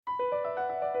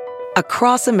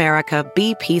Across America,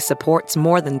 BP supports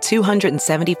more than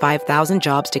 275,000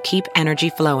 jobs to keep energy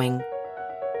flowing.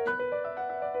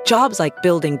 Jobs like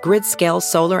building grid-scale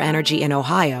solar energy in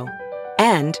Ohio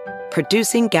and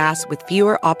producing gas with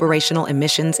fewer operational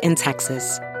emissions in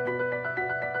Texas.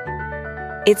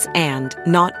 It's and,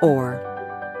 not or.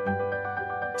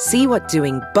 See what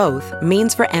doing both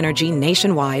means for energy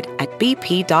nationwide at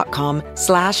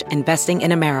bp.com/investing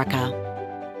in America.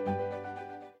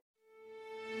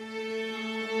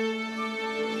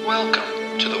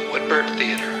 Welcome to the Woodbird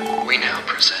Theater. We now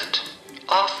present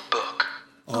Off Book.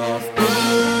 Off Book,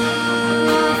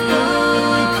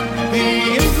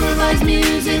 the improvised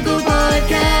musical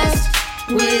podcast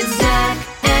with Zach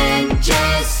and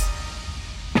Jess.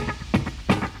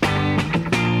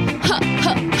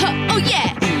 Oh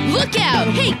yeah! Look out!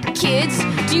 Hey kids,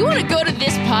 do you want to go to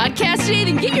this podcast today?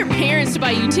 Then get your parents to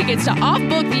buy you tickets to Off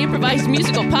Book, the improvised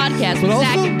musical podcast with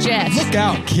Zach and Jess. Look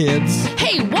out, kids!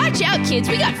 Hey, watch out, kids!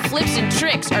 We got flips and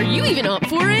tricks. Are you even up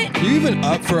for it? Are you even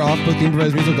up for Off Book, the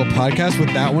improvised musical podcast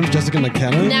with that one, Jessica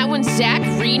McKenna? And that one's Zach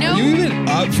Reno. Are you even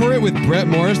up for it with Brett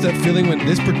Morris? That feeling when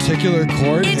this particular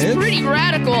chord It's hits? pretty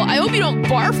radical. I hope you don't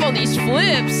barf on these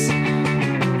flips.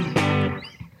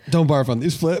 Don't barf on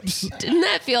these flips. Didn't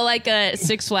that feel like a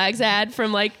Six Flags ad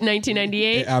from like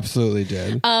 1998? It absolutely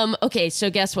did. Okay, so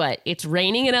guess what? It's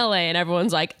raining in LA and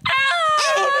everyone's like, I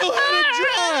don't know how to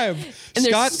drive. And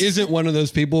Scott isn't one of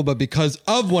those people, but because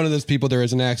of one of those people, there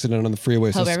is an accident on the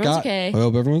freeway. Hope everyone's okay. I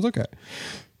hope everyone's okay.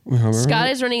 Scott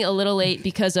is running a little late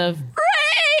because of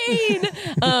rain.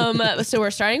 So we're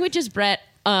starting with just Brett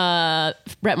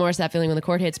Morris, that feeling when the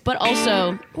chord hits, but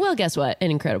also, well, guess what?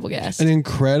 An incredible guest. An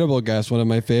incredible guest, one of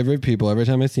my favorite people. Every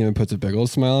time I see him, it puts a big old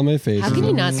smile on my face. How can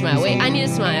you not smile? Wait, I need to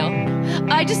smile.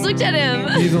 I just looked at him.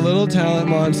 He's a little talent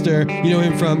monster. You know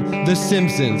him from The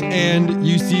Simpsons and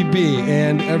UCB,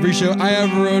 and every show I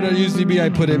ever wrote on UCB, I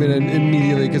put him in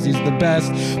immediately because he's the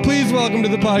best. Please welcome to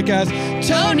the podcast,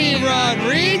 Tony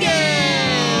Rodriguez.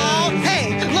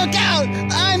 Hey, look out!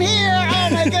 I'm here! Oh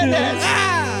my goodness!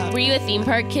 Were you a theme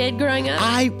park kid growing up?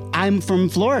 I'm from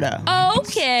Florida.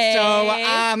 Okay. So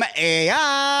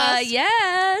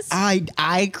yes.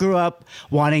 I grew up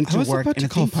wanting to I was work about in to a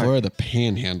call theme park. Florida the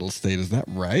Panhandle State. Is that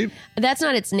right? That's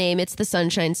not its name. It's the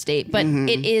Sunshine State, but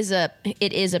it is a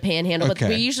panhandle. Okay.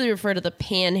 But we usually refer to the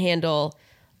panhandle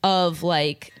of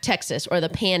like Texas or the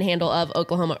panhandle of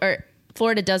Oklahoma. Or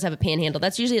Florida does have a panhandle.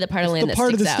 That's usually the part of land The that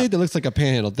part of sticks the out. state that looks like a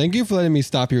panhandle. Thank you for letting me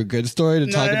stop your good story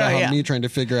to talk no, about yeah. me trying to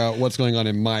figure out what's going on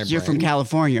in my You're brain. from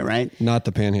California, right? Not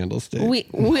the Panhandle State. We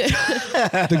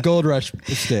The Gold Rush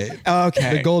State.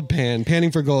 Okay. The Gold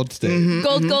panning for gold state.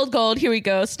 gold. Here we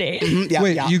go, state. Yeah,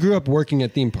 Wait, yeah. you grew up working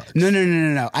at theme parks?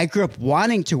 No. I grew up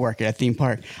wanting to work at a theme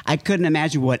park. I couldn't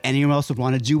imagine what anyone else would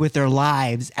want to do with their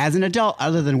lives as an adult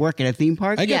other than work at a theme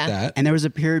park. I get Yeah. that. And there was a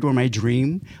period where my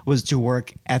dream was to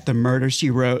work at the Murder,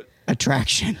 She Wrote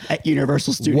attraction at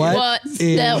Universal Studios. What is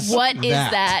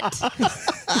that?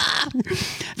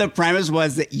 The premise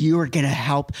was that you were going to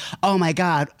help. Oh my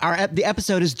God, the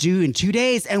episode is due in 2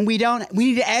 days and we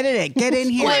need to edit it. Get in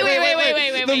here. Wait.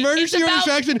 The Murder It's She Wrote about-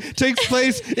 attraction takes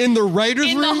place in the writer's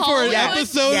In the room for hallway? an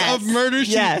episode Yes. of Murder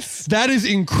She. Yes. That is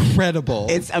incredible.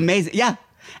 It's amazing. Yeah.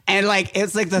 And like,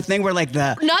 it's like the thing where like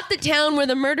Not the town where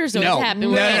the murders always No. happen. No,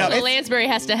 Where no, Angela it's- Lansbury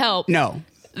has to help. no.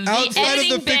 outside of the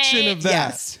editing fiction bay. of that.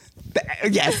 Yes.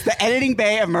 Yes, the editing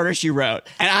bay of Murder, She Wrote.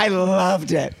 And I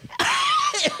loved it.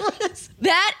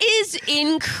 That is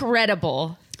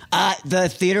incredible. The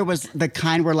theater was the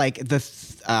kind where like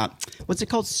what's it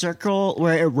called? Circle,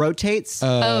 where it rotates.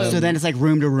 So then it's like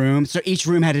room to room. So each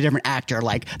room had a different actor,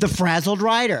 like the frazzled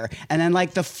writer, and then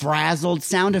like the frazzled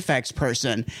sound effects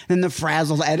person, then the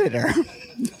frazzled editor.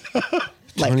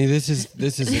 Tony, this is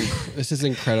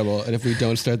incredible. And if we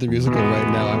don't start the musical right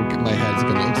now, my head's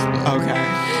gonna explode. Okay.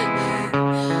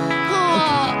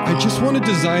 I just want to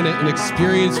design an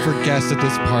experience for guests at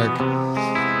this park.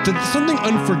 Something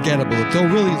unforgettable that they'll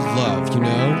really love, you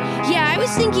know? Yeah, I was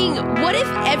thinking, what if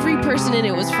every person in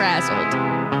it was frazzled?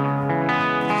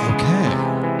 Okay.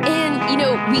 And, you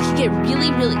know, we could get really,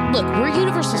 look, we're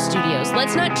Universal Studios.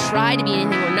 Let's not try to be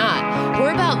anything we're not.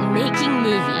 We're about making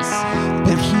movies.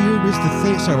 But here is the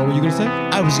thing. Sorry, what were you going to say?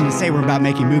 I was going to say we're about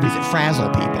making movies that frazzle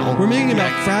people. We're making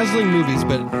about frazzling movies,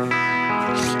 but...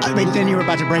 But then you were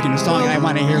about to break into song, and I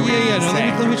want to hear what you No, say.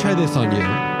 let me try this on you.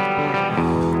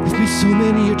 There's been so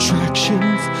many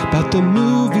attractions about the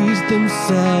movies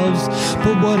themselves,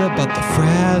 but what about the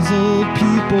frazzled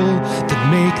people that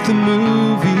make the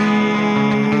movies?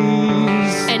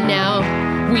 And now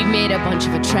we've made a bunch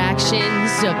of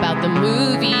attractions about the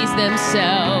movies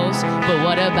themselves. But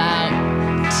what about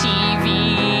TV?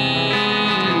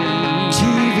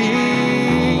 TV.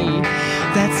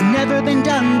 never been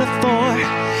done before.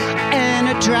 An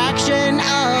attraction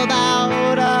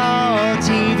about all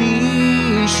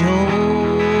TV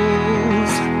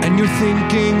shows. And you're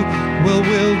thinking, well,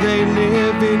 will they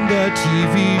live in the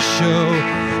TV show?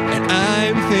 And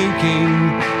I'm thinking,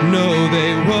 no,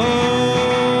 they won't.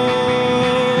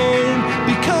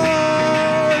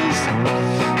 Because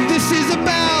this is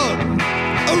about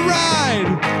a ride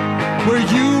where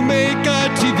you make a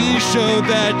TV show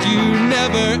that you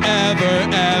never, ever,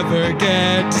 ever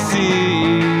get to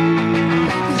see.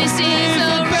 This is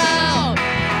about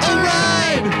a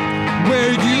ride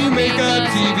where you make a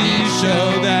TV show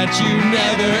that you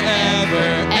never, ever,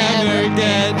 ever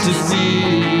get to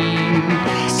see.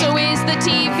 So is the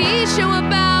TV show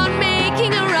about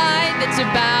making a ride that's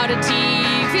about a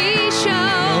TV show?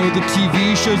 Oh, the TV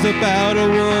show's about a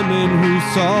woman who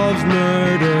solves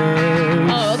murders.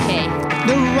 Oh, okay.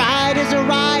 The ride is a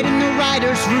ride in the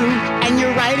writer's room, and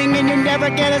you're writing and you're never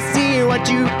gonna see what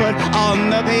you put on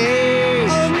the page.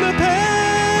 On the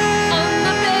page. On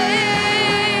the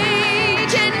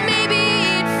page, and maybe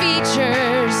it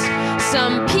features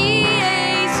some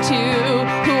PAs too,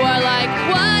 who are like,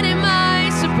 what am I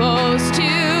supposed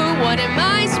to? What am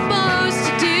I supposed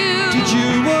to do? Did you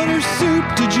order soup?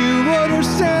 Did you order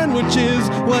sandwiches?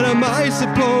 What am I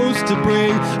supposed to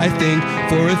bring? I think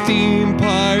for a theme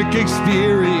park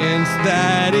experience,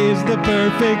 that is the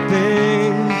perfect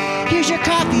thing. Here's your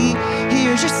coffee,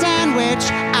 here's your sandwich.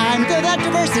 I'm the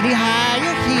diversity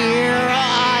hire here.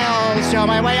 I'll show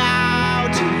my way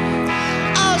out.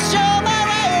 I'll show my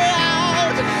way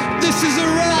out. This is a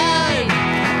ride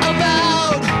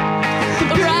about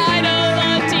A ride of a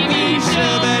TV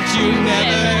show that you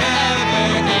never,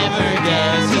 ever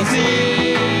get to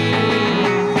see.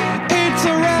 It's a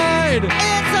ride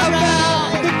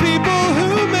about the people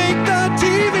who make the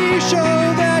TV show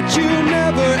that you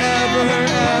never, ever,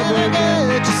 ever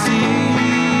get to see.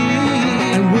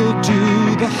 And we'll do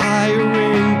the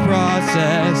hiring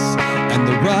process and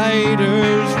the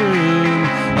writer's room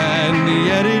and the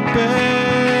edit bay.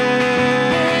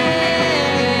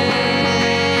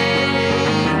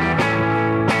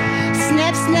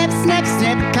 Snip, snip, snip,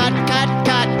 snip, cut, cut,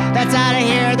 cut. That's out of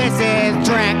here. This is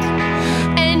Trek.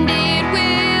 And it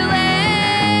will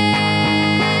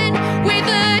end with a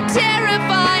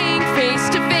terrifying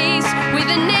face-to-face with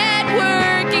a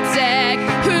network exec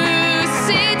who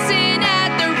sits in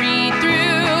at the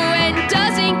read-through and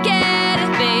doesn't get a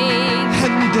thing.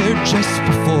 And they're just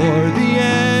before the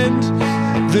end.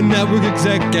 The network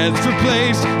exec gets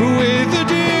replaced with a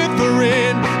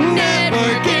different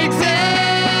network exec.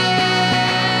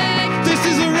 This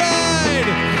is a ride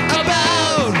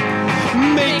about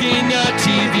making a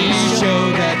TV show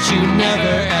that you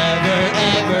never, ever,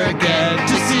 ever get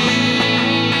to see.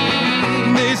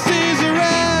 This is a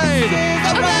ride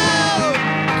about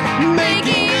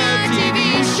making a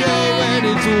TV show, and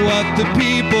it's what the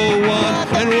people want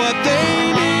and what they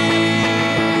need.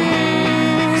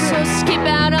 So skip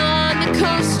out on the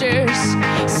coasters,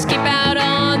 skip out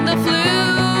on the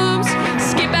flumes,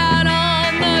 skip out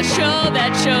on the show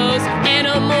that shows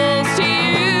animals to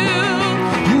you.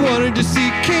 You wanted to see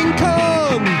King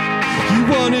Kong. You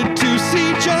wanted to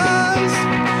see Jaws.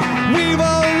 We've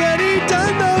already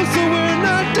done those, so we're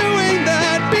not doing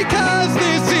that because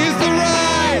this is the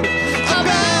ride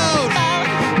about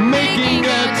making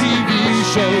a TV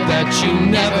show that you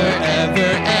never, ever,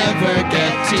 ever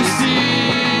get to see.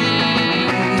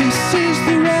 This is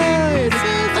the ride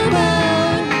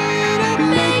about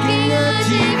making a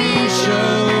TV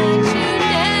show.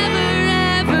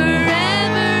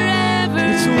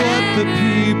 It's what the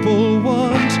people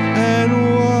want and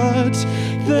what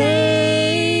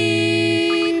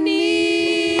they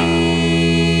need.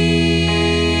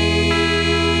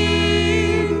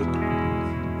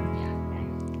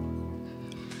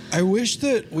 I wish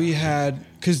that we had,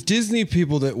 because Disney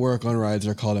people that work on rides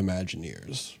are called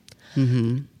Imagineers.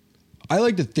 Mm-hmm. I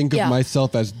like to think of Yeah.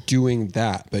 myself as doing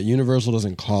that, but Universal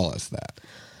doesn't call us that.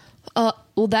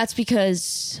 Well, that's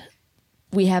because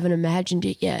we haven't imagined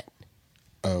it yet.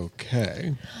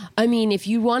 Okay. I mean, if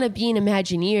you want to be an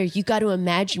Imagineer, you got to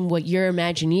imagine what your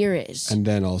Imagineer is. And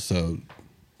then also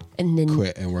And then,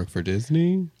 quit and work for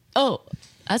Disney? oh,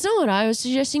 that's not what I was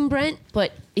suggesting, Brent.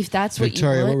 But if that's what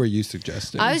Victoria, you want, what were you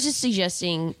suggesting? I was just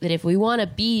suggesting that if we want to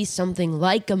be something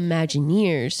like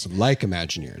Imagineers, like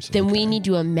Imagineers. then we Okay. need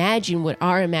to imagine what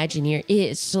our Imagineer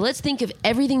is. So let's think of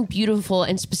everything beautiful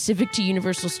and specific to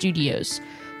Universal Studios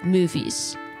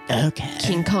movies. Okay.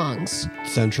 King Kongs.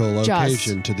 Central Jaws.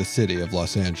 location to the city of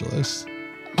Los Angeles.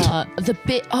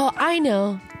 I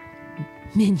know.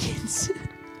 Minions.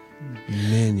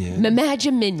 Minion.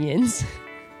 Imagine Minions.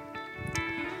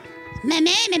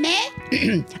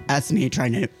 That's me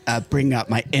trying to bring up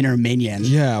my inner minion.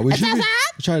 Yeah, we should be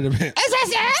trying to.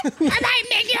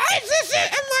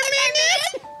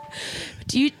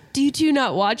 Do you two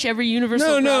not watch every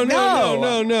Universal?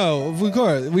 No. Of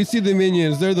course, we see the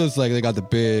minions. They're those like they got the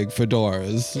big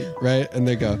fedoras, right? And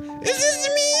they go, "Is this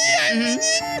me?"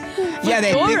 Yeah,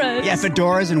 Fedoras?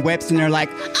 fedoras and whips, and they're like,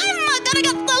 I'm gonna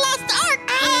get the lost ark.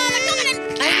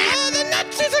 the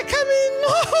Nazis are coming!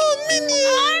 Oh,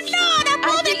 minions!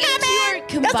 I think you are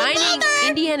combining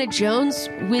Indiana Jones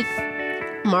with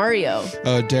Mario.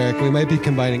 Oh, Derek, we might be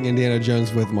combining Indiana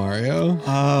Jones with Mario.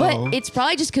 But it's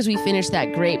probably just because we finished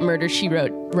that great Murder, She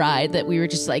Wrote ride that we were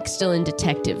just like still in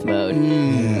detective mode.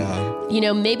 Yeah. You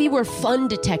know, maybe we're fun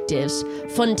detectives.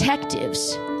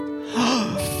 Fun-tectives.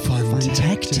 Fun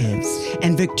detectives.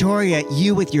 And Victoria,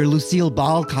 you with your Lucille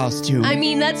Ball costume. I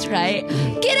mean, that's right.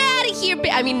 Get out of here.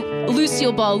 I mean,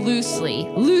 Lucille Ball loosely.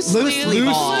 Loosely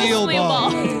Ball. Loosely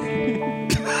Ball.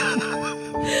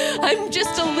 I'm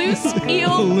just a loose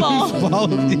eel ball. Loose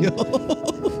ball of eel.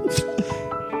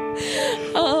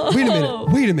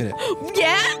 Wait a minute.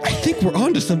 Yeah? I think we're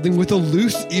onto something with a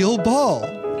loose eel ball.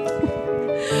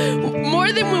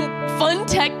 More than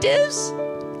fun-tectives?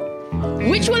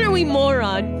 Which one are we more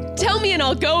on? Tell me and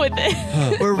I'll go with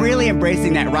it. We're really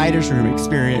embracing that writer's room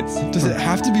experience. Does it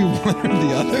have to be one or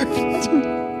the other?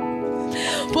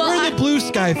 Well, We're the blue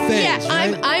sky phase, yeah,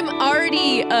 right?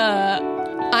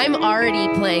 I'm already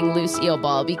playing Loose Eel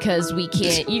Ball because we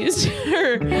can't use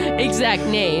her exact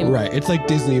name. Right, it's like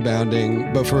Disney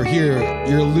bounding, but for here,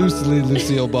 you're loosely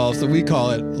Lucille Ball, so we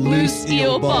call it Loose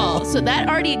Eel Ball. So that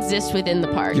already exists within the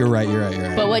park. You're right.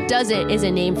 But what does it is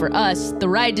a name for us, the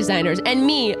ride designers, and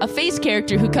me, a face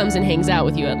character who comes and hangs out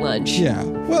with you at lunch. Yeah.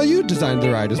 Well, you designed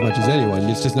the ride as much as anyone.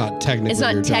 It's just not technically It's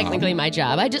not your technically job. my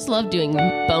job. I just love doing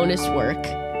bonus work.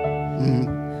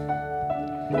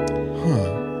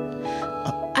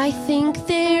 I think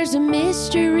there's a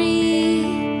mystery,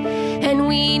 and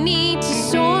we need to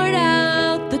sort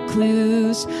out the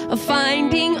clues of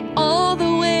finding all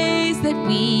the ways that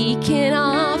we can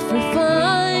offer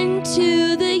fun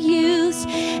to the youths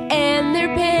and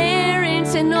their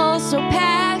parents, and also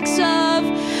packs of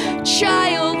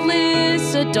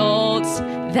childless adults.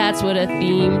 That's what a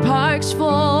theme park's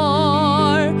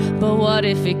for. But what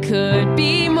if it could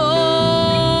be more?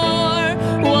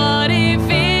 What if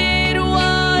it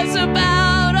was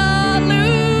about a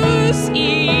loose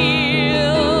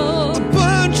eel? A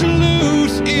bunch of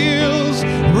loose eels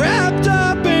wrapped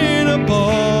up in a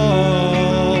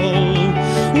ball.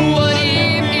 What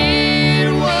if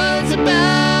it was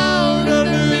about a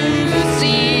loose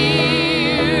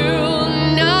eel?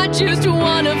 Not just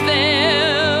one of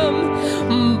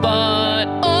them, but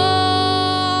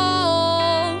all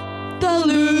the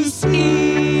loose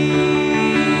eels.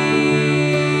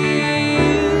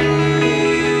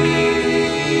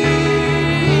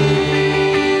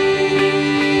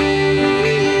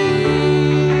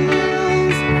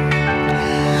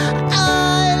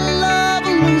 I love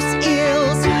loose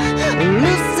eels.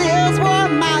 Loose eels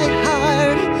warm my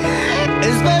heart,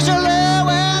 especially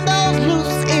when those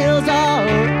loose eels are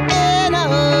in a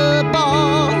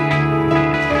ball.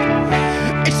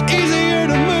 It's easier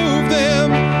to move them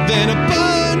than a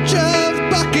bunch of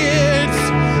buckets,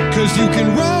 'cause you can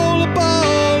roll a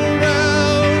ball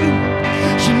around.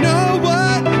 You know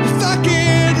what? Fuck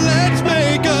it, let's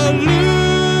make a loose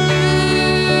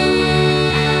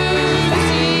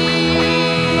eel.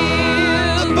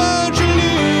 A bunch of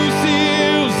loose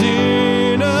eels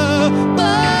in a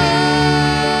ball.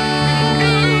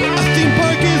 A theme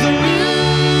park is a loose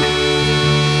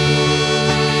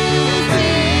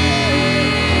eel.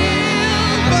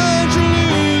 Bunch of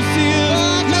loose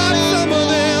eels, not some of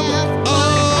them.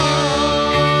 All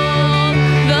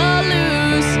The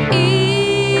loose eels.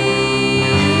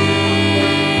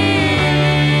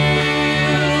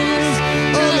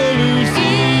 of the loose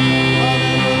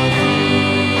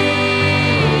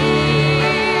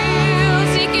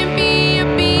Eels. It can be a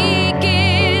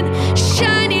beacon,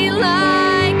 shining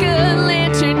like a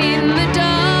lantern in the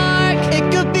dark. It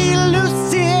could be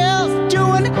loose eels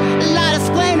doing a lot of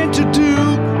explaining to do.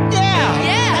 Yeah,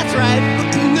 that's right.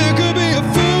 And there could be a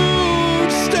food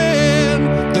stand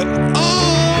that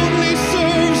only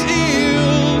serves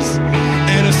eels,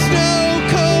 and a snow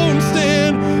cone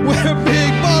stand where a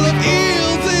big ball of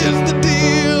eels is the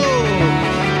deal.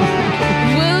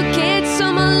 We'll get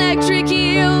some electric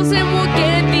eels and we'll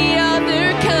get the other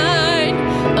kind.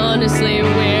 Honestly,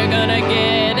 we're gonna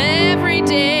get every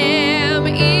damn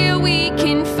eel we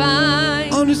can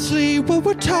find. Honestly, what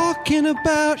we're talking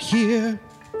about here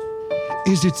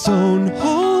is its own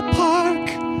whole park,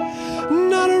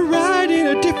 not a ride in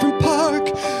a different part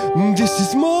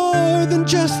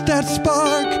that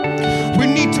spark. We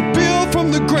need to build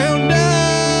from the ground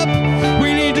up.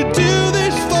 We need to do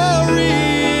this for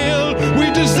real.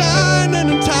 We designed an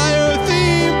entire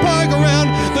theme park around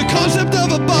the concept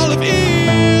of a ball of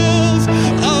eels.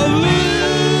 A loose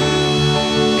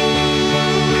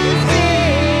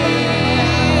eel.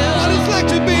 What it's like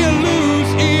to be a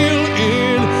loose eel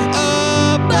in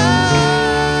a park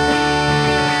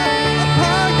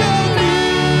of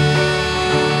loose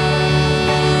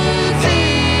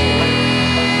eels.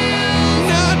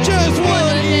 Not just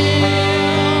one eel.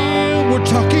 We're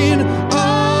talking,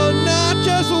 not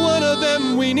just one of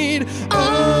them. We need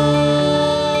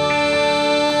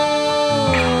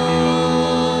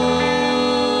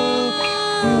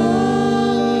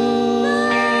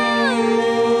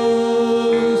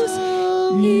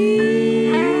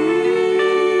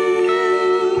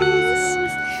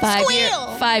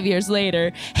Squeal! 5 years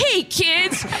later. Hey,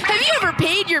 kids, have you ever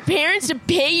paid your parents to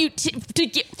pay you to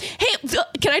get? Hey,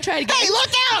 can I try it again? Hey, look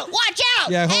out! Watch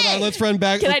out! Yeah, hold on. Let's run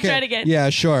back. Can I try it again?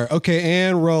 Yeah, sure. Okay,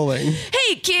 and rolling.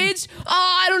 Hey, kids,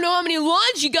 I don't know how many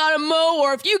lawns you gotta mow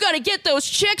or if you gotta get those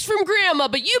checks from Grandma,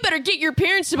 but you better get your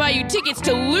parents to buy you tickets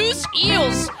to Loose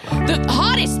Eels, the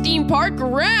hottest theme park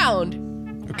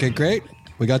around. Okay, great.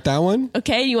 We got that one.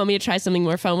 Okay, you want me to try something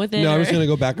more fun with it? No, or? I'm just gonna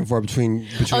go back and forth between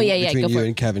Oh, yeah, go you for it.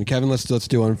 and Kevin. Kevin, let's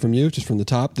do one from you, just from the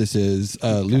top. This is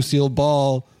Lucille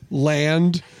Ball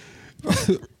Land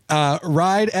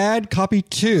ride ad copy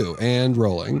 2 and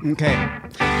rolling. Okay.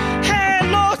 Hey,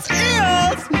 Los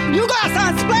Eels! You got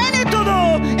some explaining to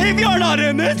do if you're not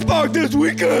in this park this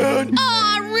weekend.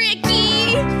 Aw,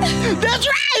 Ricky! That's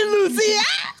right,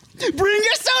 Lucia! Bring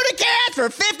your soda cans for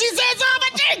 50 cents off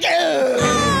a ticket!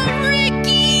 Aw,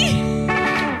 Ricky!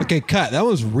 Okay, cut. That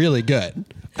was really good.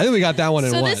 I think we got that one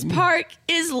in So one. this park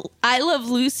is I Love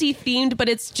Lucy themed, but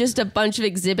it's just a bunch of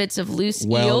exhibits of loose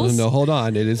Well, eels. no, hold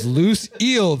on. It is loose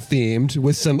eel themed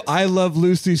with some I Love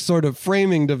Lucy sort of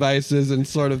framing devices and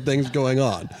sort of things going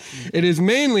on. It is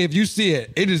mainly, if you see it,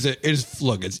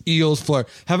 look, it's eels for.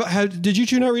 Did you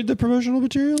two not read the promotional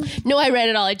material? No, I read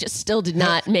it all. It just still did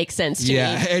not make sense to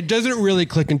Yeah, me. it doesn't really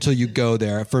click until you go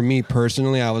there. For me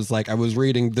personally, I was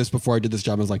reading this before I did this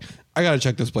job. I was like, I got to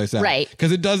check this place out. Right.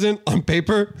 Because it doesn't, on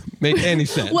paper, make any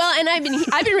sense. Well, and I've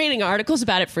been reading articles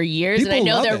about it for years, People and I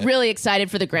know love they're it. really excited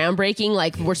for the groundbreaking.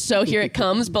 Like, we're so here it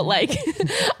comes, but like,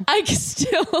 I can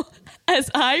still,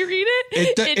 as I read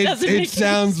it, it doesn't make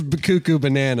sounds cuckoo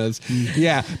bananas.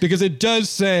 Yeah, because it does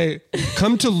say,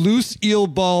 come to Loose Eel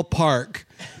Ball Park.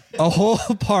 A whole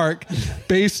park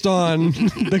based on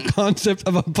the concept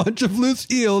of a bunch of loose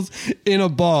eels in a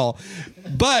ball.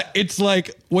 But it's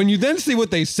like, when you then see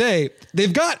what they say,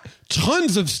 they've got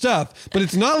tons of stuff, but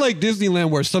it's not like Disneyland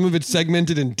where some of it's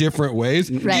segmented in different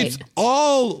ways. Right. It's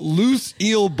all loose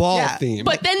eel ball themed.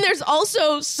 But then there's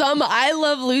also some I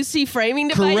Love Lucy framing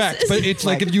devices. Correct, but it's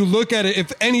like if you look at it,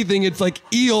 if anything, it's like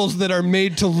eels that are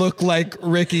made to look like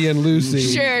Ricky and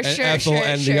Lucy, and Ethel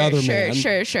and the other man.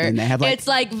 Sure. And they have, like- it's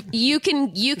like you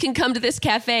can come to this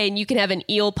cafe and you can have an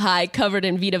eel pie covered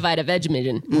in Vita Vita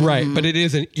Vegemite. Right, but it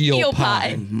is an eel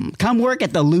pie. Come work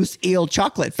at the Loose Eel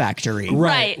Chocolate Factory.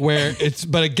 Right. Where it's,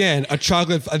 but again, a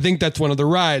chocolate, I think that's one of the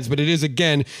rides, but it is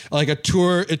again like a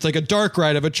tour, it's like a dark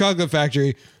ride of a chocolate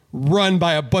factory run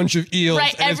by a bunch of eels.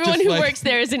 Right, and it's everyone just who like- works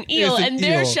there is an eel, an and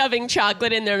they're eel. shoving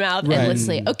chocolate in their mouth Right.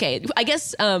 endlessly. Okay, I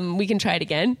guess we can try it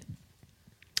again.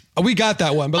 We got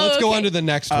that one, but let's go okay. on to the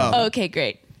next one. Okay,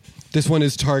 great. This one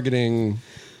is targeting,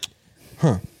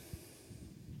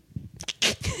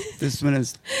 This one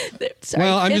is. Sorry.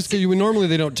 well, I'm It's- just kidding. Normally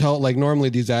they don't tell, like normally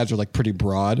these ads are like pretty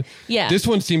broad. Yeah. This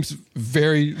one seems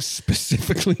very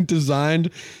specifically designed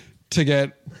to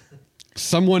get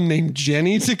someone named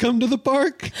Jenny to come to the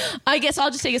park. I guess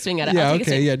I'll just take a swing at it. Yeah, I'll take a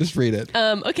okay, swing. yeah, just read it.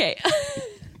 Okay.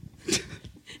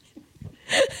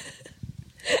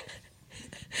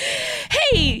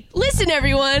 Hey, listen,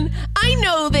 everyone. I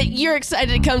know that you're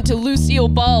excited to come to Lucille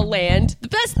Ball Land, the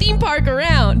best theme park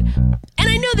around. And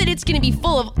I know that it's going to be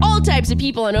full of all types of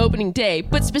people on opening day.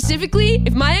 But specifically,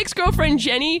 if my ex-girlfriend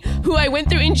Jenny, who I went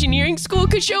through engineering school,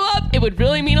 could show up, it would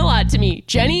really mean a lot to me.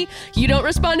 Jenny, you don't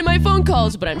respond to my phone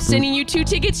calls, but I'm sending you 2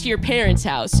 tickets to your parents'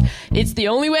 house. It's the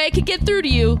only way I could get through to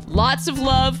you. Lots of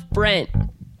love, Brent.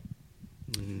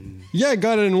 Yeah, I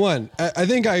got it in one. I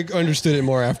think I understood it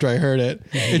more after I heard it.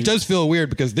 It does feel weird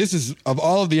because this is, of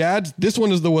all of the ads, this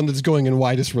one is the one that's going in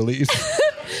widest release.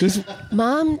 This,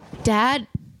 Mom, Dad,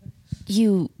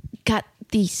 you got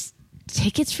these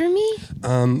tickets for me?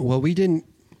 well, we didn't.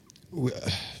 We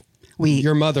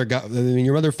Your mother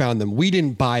found them. We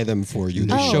didn't buy them for you.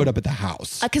 They showed up at the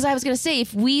house. Because I was going to say,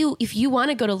 if you want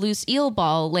to go to Loose Eel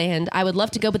Ball Land, I would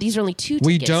love to go, but these are only 2 tickets.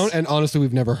 We don't, and honestly,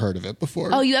 we've never heard of it before.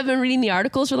 Oh, you haven't been reading the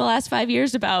articles for the last 5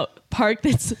 years about park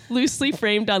that's loosely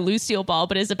framed on Loose Eel Ball,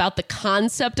 but is about the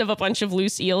concept of a bunch of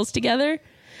loose eels together?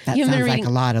 That sounds like a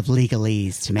lot of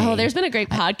legalese to me. Oh, there's been a great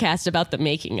podcast about the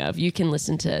making of. You can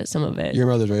listen to some of it. Your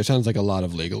mother's right. It sounds like a lot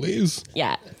of legalese.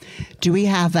 Yeah. Do we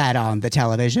have that on the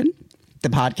television? The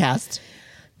podcast?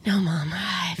 No, Mom.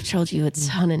 I've told you it's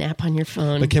on an app on your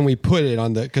phone. But can we put it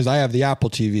on because I have the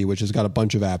Apple TV, which has got a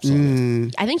bunch of apps on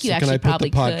it. I think you so actually probably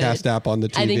could. Can I put the podcast app on the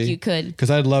TV? I think you could. Because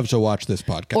I'd love to watch this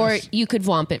podcast. Or you could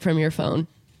Vwomp it from your phone.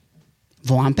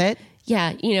 Vwomp it?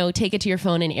 Yeah, take it to your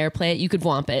phone and AirPlay it. You could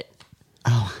Vwomp it.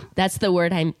 Oh. That's the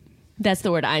word I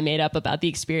made up about the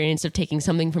experience of taking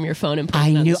something from your phone and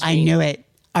putting it on the screen. I knew it.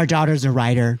 Our daughter's a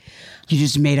writer. You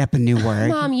just made up a new word.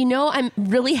 Mom, I'm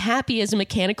really happy as a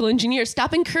mechanical engineer.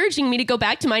 Stop encouraging me to go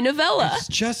back to my novella. It's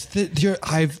just that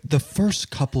the first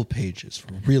couple pages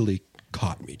really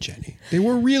caught me, Jenny. They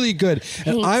were really good. Thanks.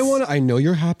 And I know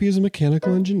you're happy as a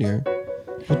mechanical engineer,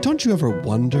 but don't you ever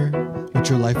wonder what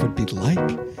your life would be like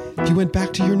if you went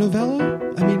back to your novella?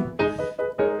 I mean,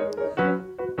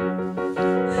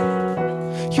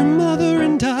 your mother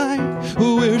and I,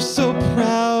 we're so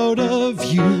proud of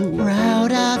you.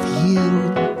 Proud of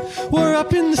you. We're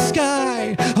up in the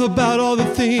sky about all the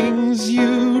things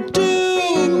you do.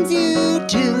 Things you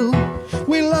do.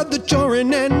 We love that you're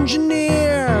an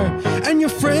engineer and you're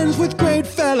friends with great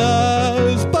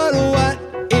fellas. But what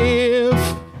if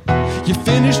you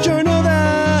finished your novella?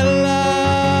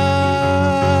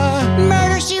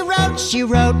 Murder, she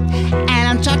wrote, and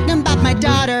I'm talking about my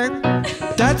daughter.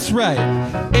 That's right.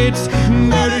 It's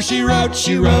Murder, She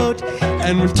Wrote,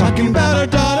 and we're talking about our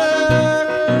daughter.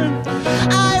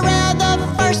 I read the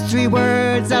first 3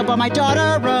 words of what my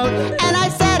daughter wrote, and I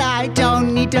said I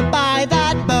don't need to buy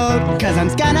that boat, 'cause I'm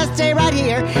gonna stay right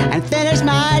here and finish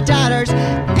my daughter's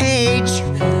page.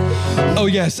 Oh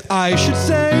yes, I should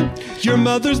say, your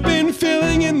mother's been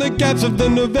filling in the gaps of the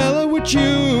novella which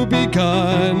you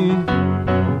begun.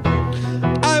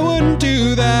 I wouldn't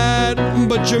do that,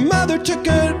 but your mother took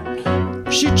it.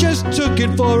 She just took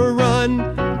it for a run.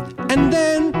 And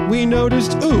then we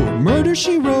noticed, Murder,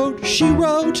 She Wrote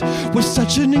was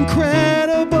such an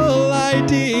incredible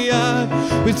idea.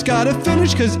 It's gotta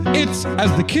finish 'cause it's,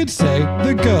 as the kids say,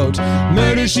 the GOAT.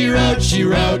 Murder, She Wrote.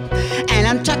 And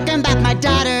I'm talking about my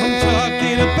daughter. I'm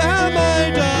talking about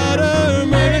my daughter.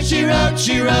 Murder, She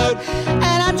Wrote.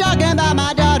 And I'm talking about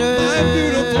my daughter. My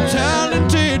beautiful,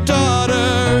 talented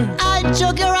daughter. I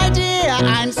took your idea.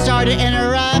 I'm sorry to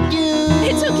interrupt you.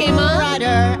 It's okay, Mom.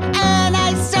 Writer. And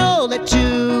I sold it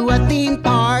to a theme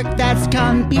park that's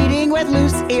competing with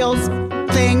Loose Eels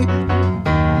thing.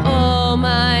 Oh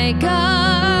my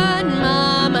God,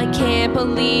 Mom, I can't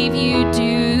believe you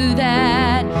do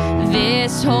that.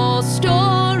 This whole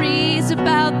story's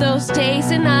about those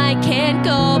days and I can't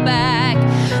go back.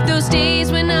 Those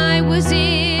days when I was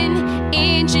in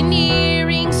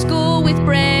engineering school with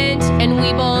Brent, and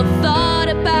we both thought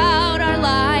about our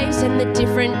lives and the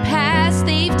different paths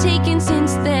they've taken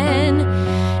since then.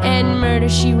 And Murder,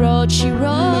 She Wrote. Murder, She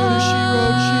Wrote.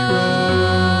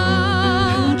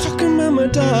 I'm talking about my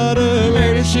daughter.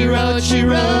 Murder, She Wrote.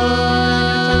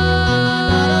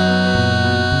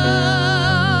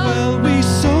 Well, we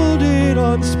sold it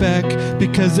on spec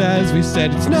because, as we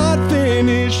said, it's not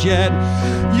finished yet.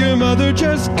 Your mother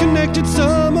just connected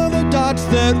some of the dots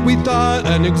that we thought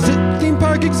an theme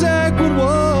park exec would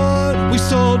want. We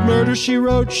sold Murder, She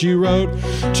Wrote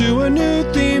to a new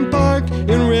theme park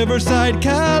in Riverside,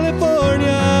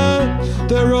 California.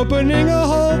 They're opening a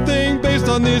whole thing based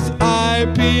on this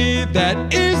IP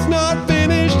that is not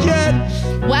finished yet.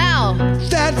 Wow.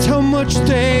 That's how much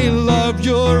they love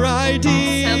your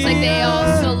idea. Sounds like they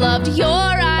also loved your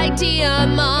idea,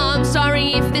 Mom.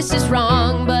 Sorry if this is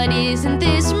wrong, but isn't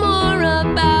this more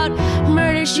about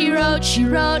Murder, She Wrote?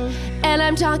 And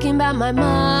I'm talking about my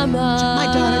mama. My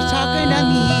daughter's talking to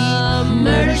me.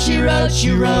 Murder,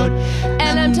 She Wrote.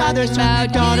 And I'm talking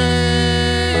about daughter.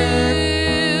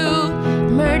 you.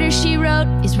 Murder, She Wrote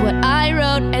is what I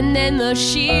wrote, and then the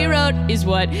She Wrote is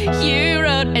what you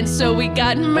wrote. And so we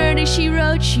got Murder, She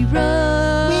Wrote. We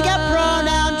got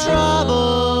pronoun trouble.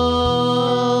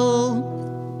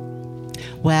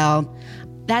 Well,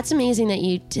 that's amazing that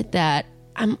you did that.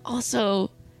 I'm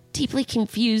also deeply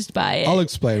confused by it. I'll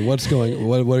explain. What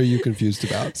are you confused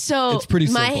about? So it's pretty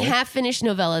simple. My half-finished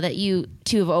novella that you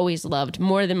two have always loved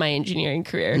more than my engineering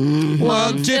career.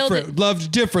 Well,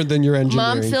 loved different than your engineering.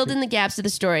 Mom filled in the gaps of the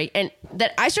story, and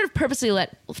that I sort of purposely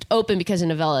left open because a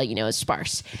novella, is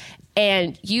sparse.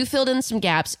 And you filled in some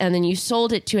gaps, and then you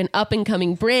sold it to an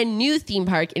up-and-coming brand new theme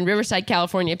park in Riverside,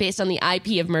 California, based on the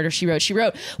IP of Murder, She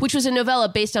Wrote, which was a novella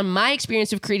based on my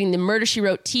experience of creating the Murder, She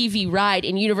Wrote TV ride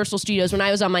in Universal Studios when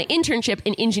I was on my internship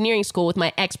in engineering school with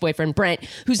my ex-boyfriend, Brent,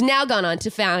 who's now gone on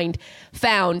to found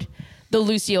the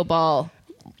Lucille Ball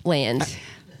land.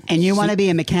 And you want to be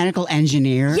a mechanical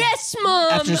engineer? Yes,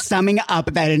 Mom! After summing up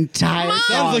that entire Mom!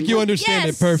 song. Sounds like you understand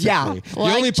it perfectly. Yeah. Well,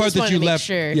 the only I part just that wanted you to make left,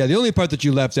 sure. yeah, the only part that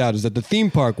you left out is that the theme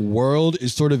park world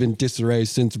is sort of in disarray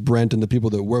since Brent and the people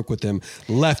that work with him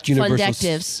left Universal.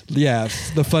 Fundectives. Yeah,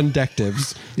 the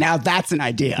Fundectives. Now that's an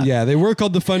idea. Yeah, they were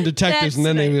called the Fun Detectives, That's and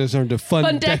then they right. turned to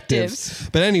Fundectives.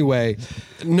 Fundectives. But anyway,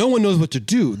 no one knows what to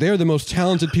do. They are the most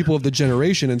talented people of the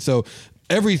generation, and so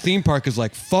every theme park is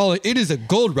like falling. It is a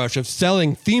gold rush of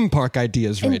selling theme park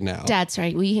ideas right now. Dad,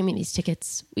 sorry, will you hand me these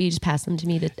tickets? Will you just pass them to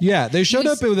me? Yeah, they showed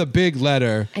up with a big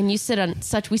letter. And we sit at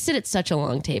such a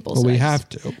long table. Well, so we I have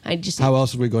just- to. I just, How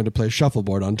else are we going to play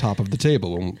shuffleboard on top of the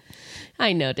table?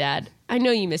 I know, Dad. I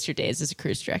know you miss your days as a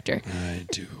cruise director. I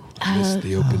do. I miss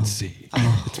the open sea.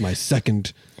 It's my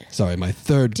third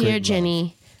Dear great love.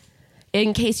 Jenny,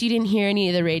 in case you didn't hear any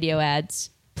of the radio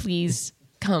ads, please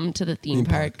come to the theme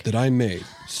park. that I made,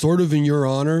 sort of in your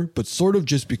honor, but sort of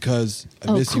just because I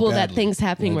Oh, miss you cool badly. that thing's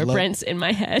happening And where I'd Brent's in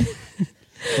my head.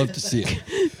 love to see it.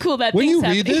 Cool that When thing's you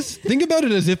happening. read this, think about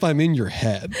it as if I'm in your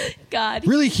head. God.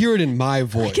 Really hear it in my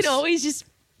voice. I can always just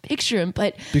picture him,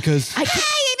 but Because I can't.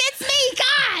 It's me,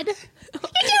 God.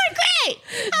 You're doing great.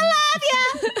 I love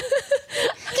you.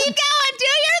 Keep going. Do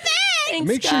your thing. Thanks,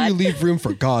 make sure God. you leave room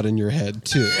for God in your head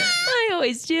too. I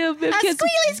always do. A Because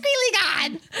squealy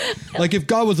God. Like if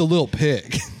God was a little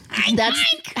pig. that's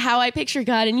how I picture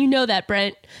God, and you know that,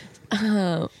 Brent.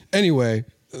 Anyway,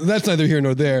 that's neither here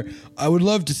nor there. I would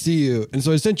love to see you, and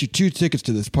so I sent you 2 tickets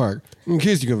to this park in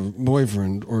case you have a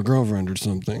boyfriend or girlfriend or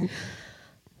something.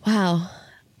 Wow,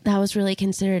 that was really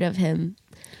considerate of him.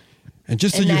 And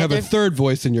just so And you have a neither- third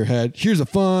voice in your head, here's a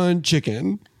fun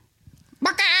chicken.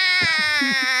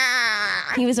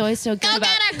 He was always so good Go about.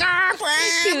 get a girlfriend.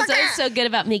 He was always so good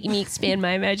about making me expand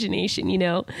my imagination. You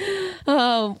know.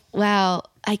 Oh wow!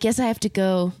 I guess I have to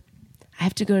go. I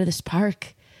have to go to this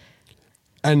park.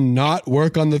 And not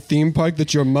work on the theme park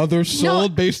that your mother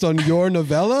sold based on your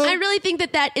novella? I really think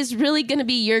that is really going to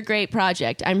be your great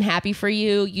project. I'm happy for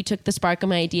you. You took the spark of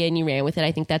my idea and you ran with it.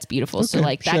 I think that's beautiful. So Okay,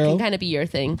 like that Cheryl. can kind of be your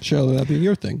thing. Cheryl, that'd be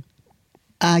your thing.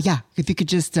 Yeah, if you could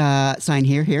just sign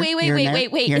here. Wait, here, and there,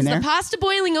 wait. here Is and the there. pasta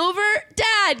boiling over?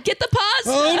 Dad, get the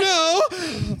pasta. Oh no!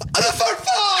 The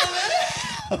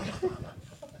farfalle!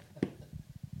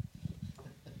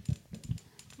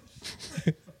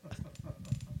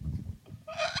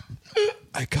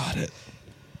 I got it.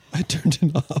 I turned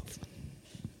it off.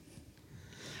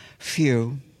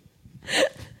 Phew.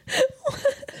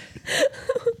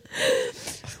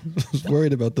 I was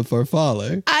worried about the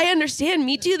farfalle. I understand.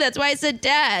 Me too. That's why I said,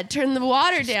 Dad, turn the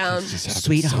water down. This happened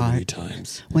Sweetheart. so many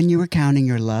times. When you were counting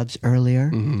your loves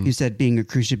earlier, you said being a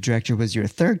cruise ship director was your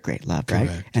third great love, right?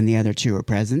 Correct. And the other 2 are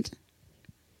present?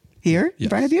 Here? In Yes.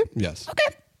 front of you? Yes.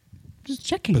 Okay. Just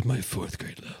checking. But my 4th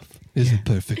grade love is a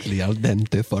perfectly al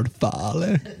dente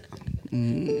farfalle.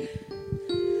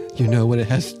 You know, when it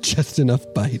has just enough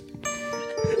bite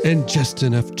and just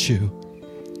enough chew.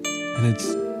 And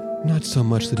it's not so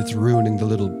much that it's ruining the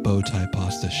little bow tie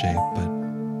pasta shape, but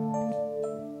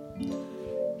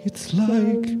it's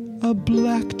like a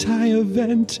black tie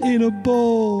event in a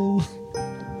bowl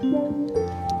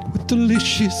with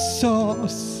delicious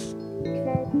sauce.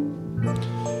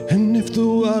 And if the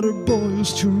water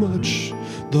boils too much,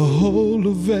 the whole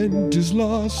event is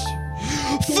lost.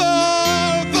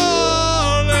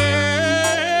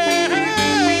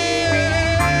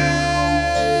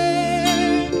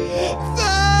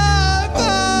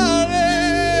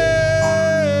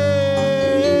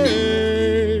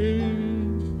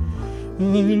 I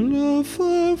love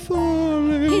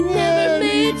farfalle. He never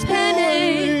made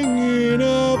penne. In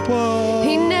a pot.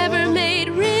 He never made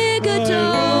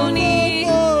rigatoni.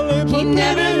 He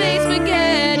never made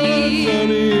spaghetti.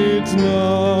 It's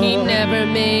not. He never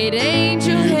made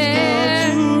angel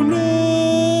hair. You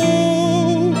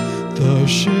know the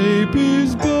shape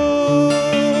is bold,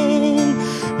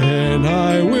 and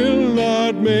I will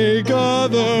not make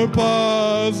other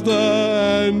pasta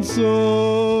and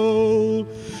so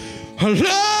I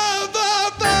love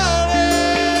the ballet.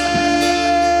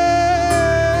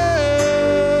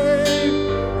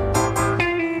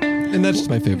 And that's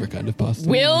my favorite kind of pasta.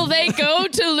 Will they go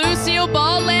to Lucille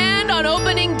Ball Land on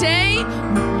opening day?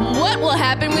 What will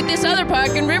happen with this other park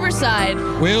in Riverside?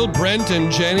 Will Brent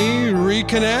and Jenny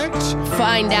reconnect?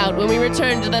 Find out when we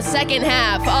return to the second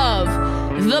half of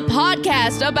the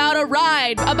podcast about a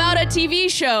ride, about a TV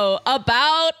show,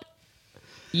 about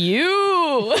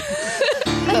you.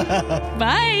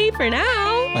 Bye for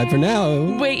now. Bye for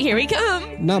now. Wait, here we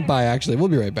come. Not bye, actually. We'll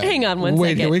be right back. Hang on one Wait,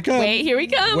 second. here we come. Wait, here we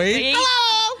come. Wait.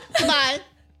 Hello. Goodbye.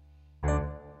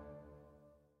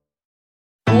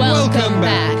 Welcome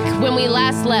back. When we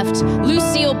last left,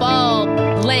 Lucille Ball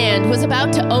Land was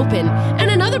about to open, and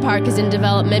another park is in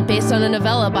development based on a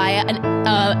novella by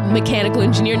a mechanical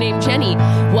engineer named Jenny.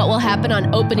 What will happen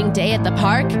on opening day at the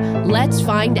park? Let's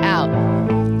find out.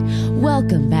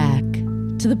 Welcome back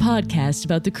to the podcast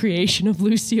about the creation of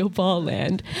Lucille Ball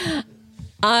Land.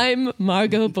 I'm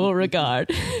Margot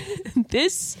Beauregard.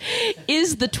 This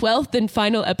is the 12th and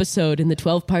final episode in the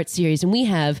 12-part series, and we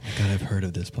have... God, I've heard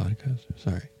of this podcast.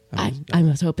 Sorry. I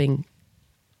was hoping...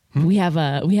 We have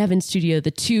in studio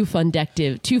the two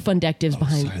fundectives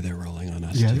behind. Sorry, they're rolling on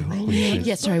us too.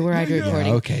 Yeah, sorry, we're already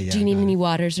recording. Okay, yeah, Do you need got any it.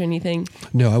 waters or anything?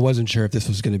 No, I wasn't sure if this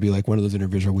was going to be like one of those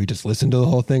interviews where we just listen to the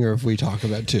whole thing or if we talk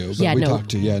about two. But Yeah, we no. talk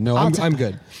to. Yeah, no, I'm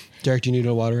good. Derek, do you need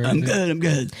a water? Or I'm anything? good. I'm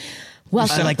good.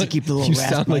 Welcome, I like to keep the little You rasp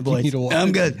sound in my like you voice. need a water.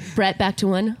 I'm good. Brett. Back to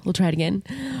one. We'll try it again.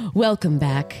 Welcome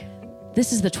back.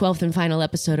 This is the 12th and final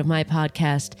episode of my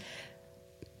podcast.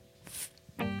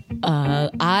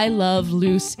 I Love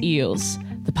Loose Eels,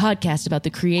 the podcast about the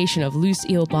creation of Loose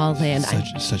Eel Ball Land.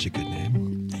 Such a good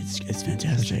name. It's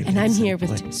fantastic. And I'm here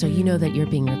with, so you know that you're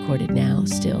being recorded now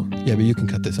still. Yeah, but you can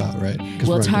cut this out, right? 'Cause Well,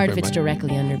 we're it's on hard if different it's mic.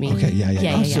 directly under me. Okay,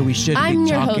 yeah. So we should I'm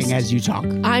be your talking host. as you talk.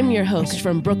 I'm your host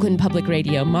from Brooklyn Public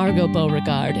Radio, Margot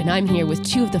Beauregard, and I'm here with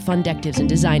two of the fundectives and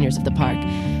designers of the park,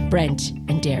 Brent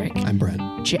and Derek. I'm Brent.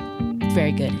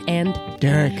 Very good. And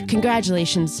Derek.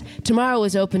 congratulations. Tomorrow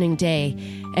is opening day,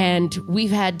 and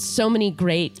we've had so many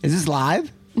great... Is this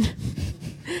live?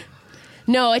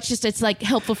 No, it's like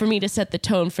helpful for me to set the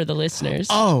tone for the listeners.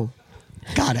 Oh,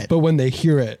 got it. But when they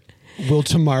hear it, will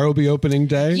tomorrow be opening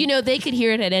day? You know, they could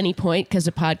hear it at any point because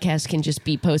a podcast can just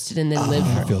be posted and then live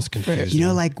It feels confusing. You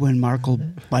know, like when Markle,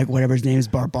 like whatever his name is,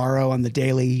 Barbaro on the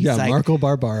Daily. he's Yeah, like, Marco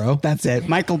Barbaro. That's it,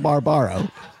 Michael Barbaro.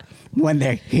 When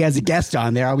he has a guest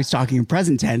on, they're always talking in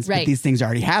present tense, Right. but these things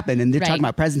already happened, and they're Right. talking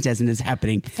about present tense, and it's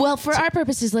happening. Well, for our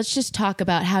purposes, let's just talk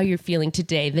about how you're feeling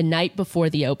today, the night before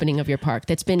the opening of your park.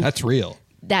 That's real.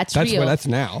 That's That's real. what- that's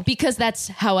now. Because that's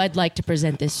how I'd like to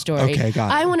present this story. Okay, got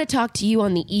it. I want to talk to you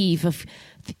on the eve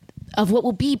of what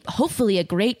will be hopefully a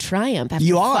great triumph after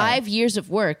You are. 5 years of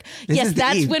work. This Yes, is the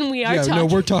that's eve. when we are Yeah, talking. no,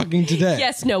 we're talking today.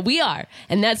 Yes, no, we are.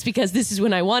 And that's because this is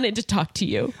when I wanted to talk to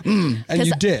you. And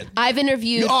you did. I've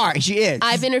interviewed You are. She is.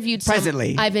 I've interviewed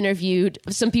presently. I've interviewed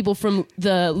some people from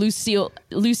the Lucy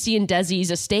and Desi's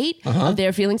estate of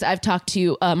their feelings. I've talked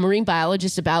to marine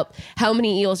biologists about how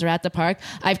many eels are at the park.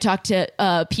 I've talked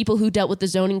to people who dealt with the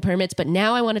zoning permits. But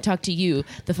now I want to talk to you,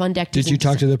 the fundectives. Did you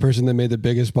talk to the person that made the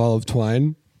biggest ball of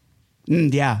twine?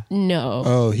 Yeah. No.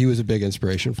 Oh, he was a big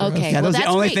inspiration for us. Okay. Yeah, well, that was the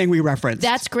that's only great. thing we referenced.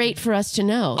 That's great for us to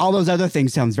know. All those other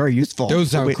things sounds very useful. Those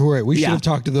sound great. We should yeah. have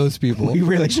talked to those people. We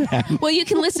really should have. Well, you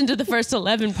can listen to the first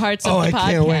 11 parts of Oh, the I podcast.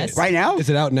 can't wait. Right now? Is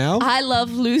it out now? I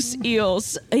love loose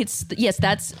eels. Yes,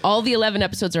 that's all the 11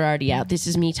 episodes are already out. This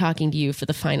is me talking to you for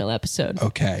the final episode.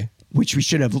 Okay. Which we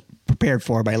should have prepared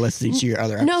for by listening to your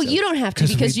other episodes. No, you don't have to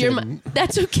 'Cause because we you're didn't.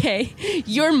 that's okay.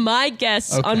 You're my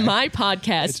guest Okay. on my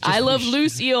podcast. just I love we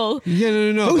loose eel,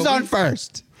 Yeah, no. Who's but on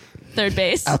first? third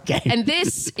base. Okay. And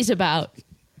this is about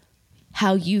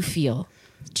how you feel.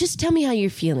 Just tell me how you're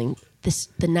feeling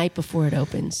the night before it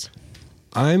opens.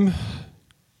 I'm,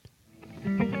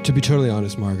 to be totally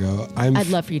honest, Margot, I'd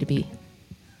love for you to be.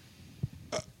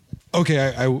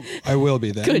 Okay, I will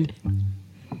be then. Good.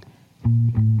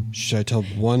 Should I tell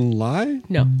one lie?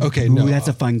 No. Okay, Ooh, no. that's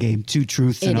a fun game. Two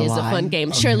truths It and a is lie. a fun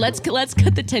game. Sure, let's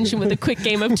cut the tension with a quick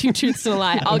game of two truths and a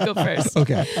lie. I'll go first.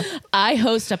 Okay. I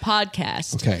host a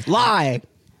podcast. Okay. Lie.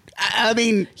 I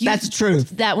mean, that's the truth.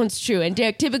 That one's true. And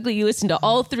Derek, typically you listen to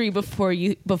all three before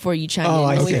you chime Oh, in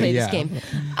I when we see. play Yeah. this game.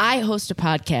 I host a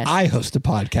podcast. I host a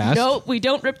podcast. No, we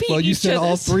don't repeat. Well, you each said all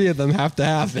other's- three of them have to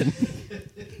happen.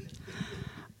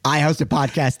 I host a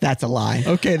podcast. That's a lie.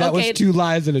 Okay, that Okay. was two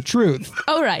lies and a truth.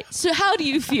 All right. So how do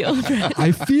you feel, Brett?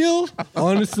 I feel,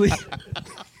 honestly,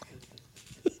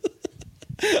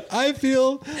 I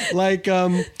feel like,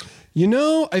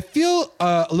 I feel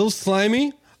a little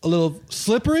slimy, a little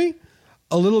slippery,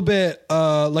 a little bit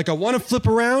like I want to flip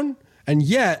around, and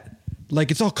yet,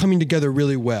 like it's all coming together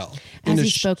really well. As In a he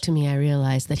sh- spoke to me, I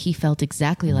realized that he felt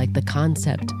exactly like the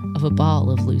concept of a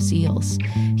ball of loose eels.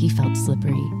 He felt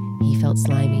slippery. He felt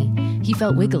slimy. He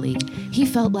felt wiggly. He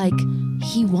felt like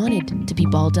he wanted to be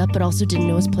balled up, but also didn't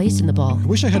know his place in the ball. I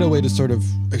wish I had a way to sort of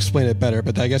explain it better,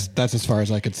 but I guess that's as far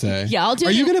as I could say. Yeah, I'll do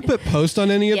Are it you in- going to put post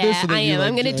on any of this? Yeah, I am.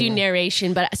 I'm going to do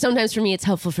narration, but sometimes for me it's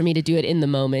helpful for me to do it in the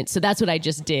moment. So that's what I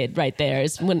just did right there.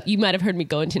 Is when you might have heard me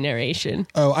go into narration.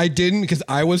 Oh, I didn't because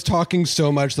I was talking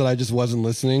so much that I just wasn't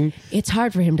listening. It's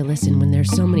hard for him to listen when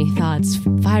there's so many thoughts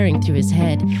firing through his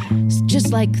head. It's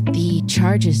just like the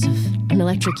charges of an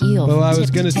electric eel. Well, from I was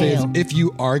tip going to say, is tail. if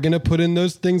you are going to put in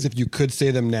those things, if you could say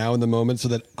them now in the moment so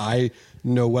that I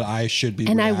know what I should be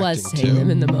And I reacting was to. saying them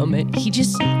in the moment. He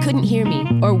just couldn't hear me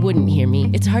or wouldn't hear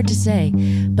me. It's hard to say,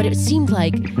 but it seemed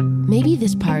like maybe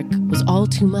this park was all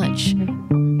too much.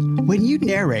 When you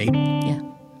narrate, Yeah.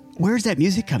 where's that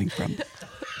music coming from?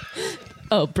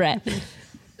 Oh, Brett.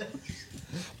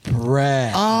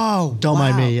 Brad. Oh, Don't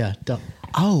mind wow. me. Yeah. Don't.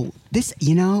 Oh, this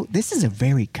is a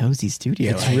very cozy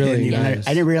studio. It's really nice.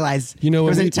 I didn't realize You know, there when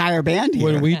was an we- entire band here.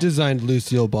 When we designed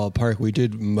Lucille Ball Park, we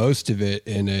did most of it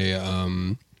in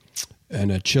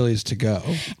a Chili's to go.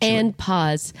 And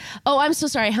pause. Oh, I'm so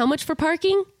sorry. How much for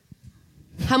parking?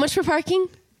 How much for parking?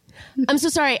 I'm so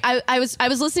sorry. I was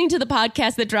listening to the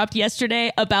podcast that dropped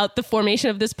yesterday about the formation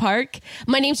of this park.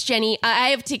 My name's Jenny. I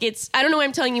have tickets. I don't know why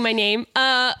I'm telling you my name.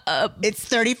 It's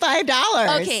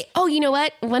 $35. Okay. Oh, you know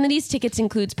what? One of these tickets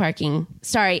includes parking.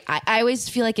 Sorry. I always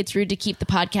feel like it's rude to keep the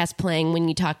podcast playing when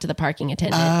you talk to the parking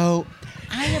attendant. Oh,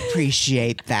 I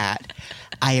appreciate that.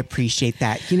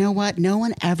 You know what? No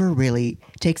one ever really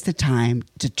takes the time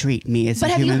to treat me as but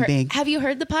a human being. have you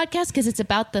heard the podcast? Because it's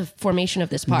about the formation of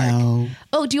this park. No.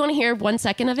 Oh, do you want to hear 1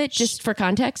 second of it just for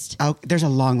context? Oh, there's a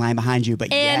long line behind you,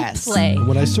 but And yes. play.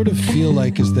 What I sort of feel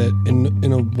like is that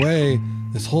in a way,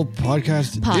 this whole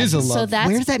podcast Pause. is a So love. that's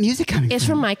Where's that music coming It's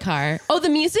from my car. Oh, the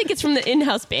music? It's from the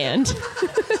in-house band.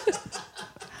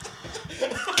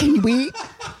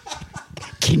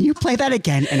 Can you play that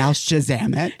again and I'll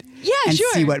Shazam it? Yeah, and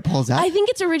sure. see what pulls up. I think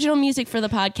it's original music for the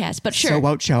podcast, but sure. So it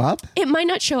won't show up? It might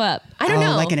not show up. I don't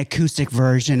know. Like an acoustic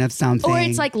version of something. or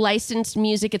it's like licensed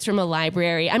music. It's from a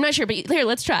library. I'm not sure, but here,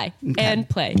 let's try and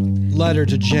play. Letter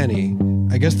to Jenny.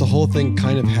 I guess the whole thing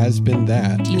kind of has been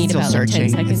that. Do you need still about like 10 searching.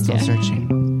 seconds? It's still Yeah.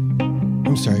 searching.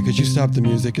 I'm sorry. Could you stop the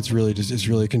music? It's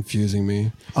really confusing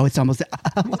me. Oh, it's almost.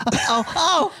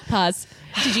 Pause.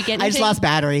 Did you get anything? I just lost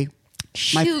battery.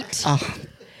 Shoot. Oh,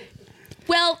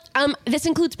 Well, this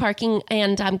includes parking,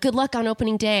 and good luck on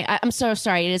opening day. I'm so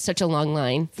sorry. It is such a long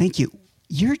line. thank you.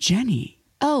 You're Jenny.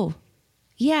 Oh,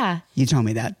 yeah. You told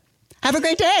me that. Have a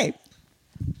great day.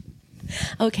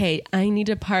 Okay, I need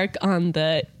to park on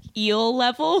the eel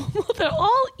level. Well, they're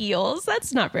all eels.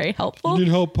 That's not very helpful. Need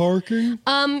help parking?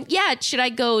 Yeah, should I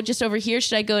go just over here?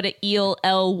 Should I go to eel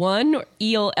L1 or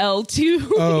eel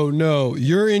L2? Oh no,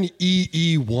 you're in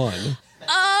EE1.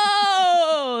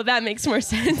 Oh, that makes more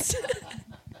sense.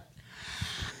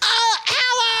 Oh,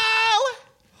 hello.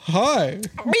 Hi.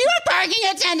 Are you a parking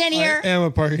attendant here? I am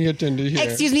a parking attendant here.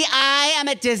 Excuse me, I am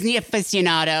a Disney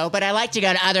aficionado, but I like to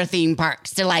go to other theme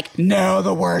parks to know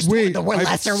the worst, Wait, the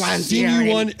lesser I've ones. seen know what I you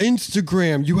mean? on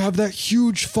Instagram. You have that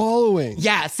huge following.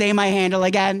 Yeah, say my handle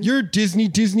again. You're Disney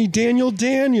Daniel.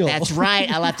 That's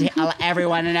right. I let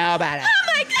everyone to know about it. Oh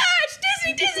my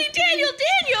gosh, Disney Daniel.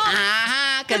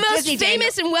 Uh-huh. The 'cause most Disney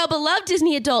famous and well-beloved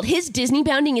Disney adult. His Disney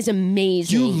bounding is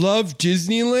amazing. You love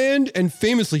Disneyland and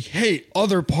famously hate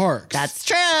other parks. That's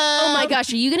true. Oh my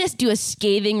gosh, are you going to do a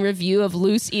scathing review of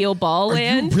Loose Eel Ball Are you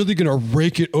Land? really gonna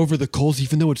rake it over the coals,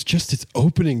 even though it's just its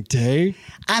opening day?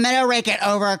 I'm gonna rake it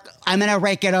over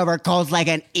coals like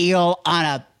an eel on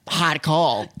a hot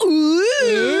coal.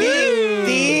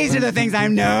 These are the things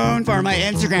I'm known for on my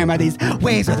Instagram, are these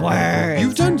ways with words.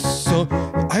 You've done so.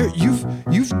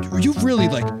 You've really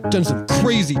done some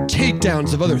crazy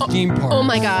takedowns of other theme parks. Oh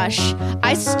my gosh,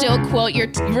 I still quote your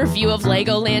review of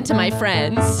Legoland to my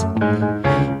friends.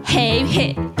 Hey,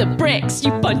 hit the bricks,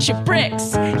 you bunch of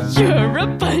bricks. You're a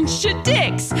bunch of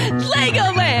dicks.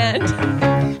 Legoland.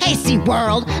 Hey,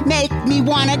 SeaWorld, make me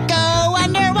wanna go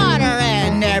underwater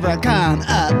and never come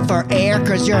up for air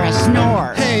 'cause you're a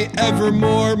snore. Hey,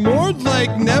 Evermore, more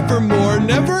like nevermore.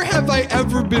 Never have I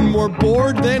ever been more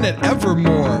bored than at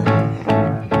Evermore.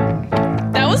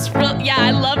 That was yeah,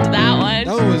 I loved that one.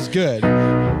 That was good.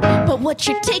 But what's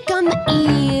your take on the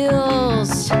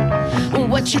eels?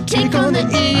 What's your take on the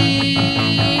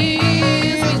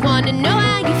eels? We want to know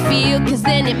how you feel, 'cause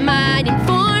then it might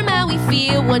inform how we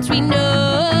feel once we know.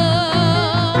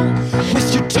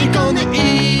 What's your take on the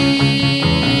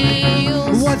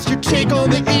eels? What's your take on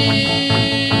the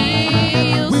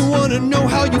eels? We want to know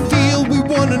how you feel. We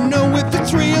want to know if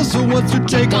it's real. So what's your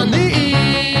take on the eels?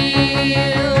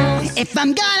 If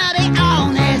I'm gonna be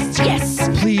honest, Yes,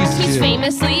 Please he's do.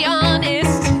 famously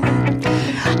honest.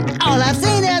 all I've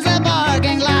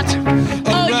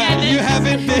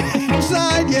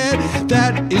outside yet.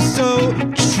 That is so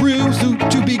true. So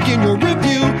to begin your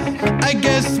review, I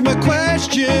guess my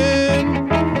question,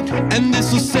 and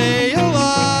this will say a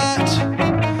lot.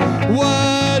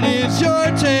 What is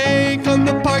your take on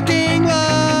the parking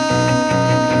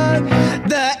lot?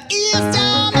 The eels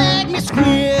don't make me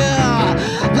squeal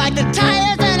like the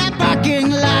tires in a parking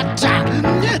lot.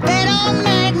 They don't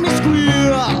make me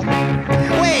squeal.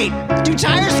 Wait, do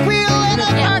tires squeal in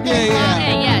a parking lot?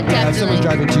 Yeah, If someone's definitely.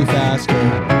 driving too fast,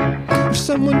 or if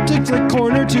someone takes a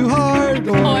corner too hard,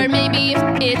 Or maybe if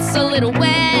it's a little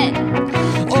wet.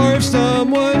 or if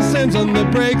someone slams on the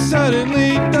brakes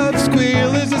suddenly, the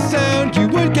squeal is a sound you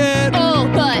would get. Oh,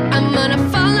 but I'm gonna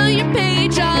follow your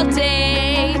page all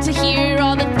day to hear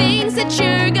all the things that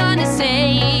you're gonna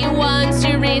say. Once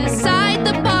you're inside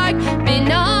the park,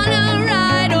 been on a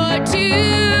ride or two,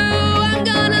 I'm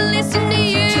gonna listen to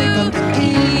you.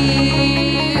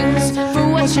 Eels, for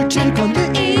what's your take on the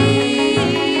eels?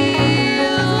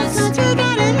 We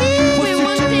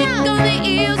wanna take on the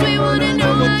eels, we wanna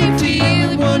know how you feel,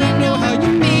 we wanna know how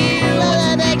you feel.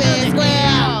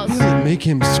 Does it make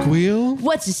him squeal?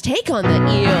 What's his take on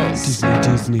the eels?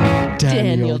 Disney,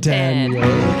 Daniel.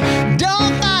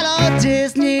 Don't follow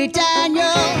Disney,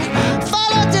 Daniel.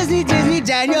 Follow Disney,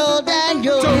 Daniel.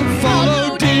 Don't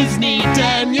follow Disney,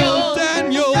 Daniel.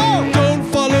 Don't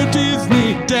follow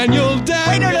Disney, Daniel.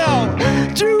 Wait, no.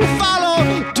 Do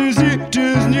follow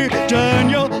Disney,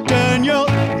 Daniel.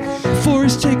 For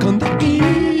his take on the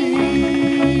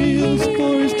eels.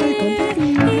 For his take on the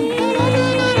eels.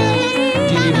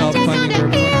 Do you need help finding your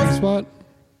parking spot?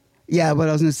 Yeah, what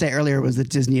I was going to say earlier was that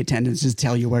Disney attendants just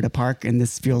tell you where to park, and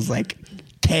this feels like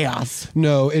chaos.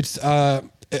 No, it's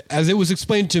as it was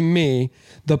explained to me,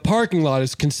 the parking lot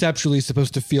is conceptually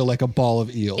supposed to feel like a ball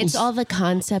of eels. It's all the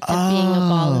concept of being a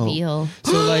ball of eel.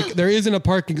 So like there isn't a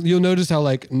parking. You'll notice how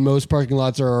like most parking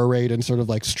lots are arrayed in sort of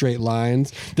like straight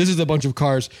lines. This is a bunch of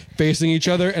cars facing each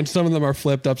other, and some of them are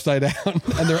flipped upside down,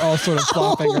 and they're all sort of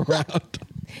flopping around.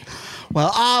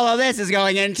 Well, all of this is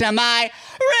going into my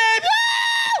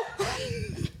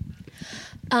review.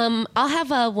 I'll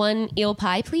have one eel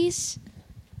pie, please.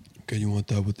 Okay, you want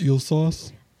that with eel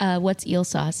sauce? What's eel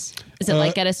sauce? Is it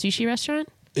like at a sushi restaurant?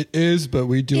 It is, but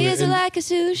we do Is it. it like a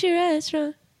sushi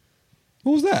restaurant?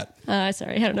 What was that?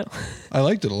 Sorry, I don't know. I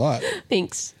liked it a lot.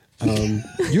 Thanks.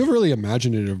 You have a really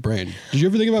imaginative brain. Did you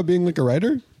ever think about being like a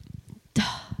writer? It's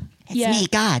Yeah. me,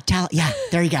 God. Yeah,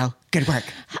 there you go. Good work.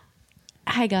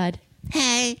 Hi, God.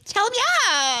 Hey, tell me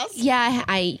yes. Yeah,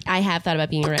 I have thought about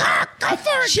being a writer.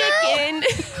 Chicken.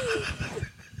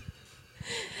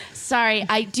 Sorry,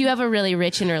 I do have a really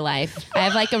rich inner life. I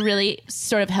have like a really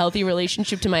sort of healthy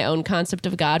relationship to my own concept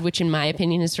of God, which in my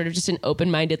opinion is sort of just an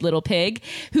open-minded little pig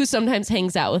who sometimes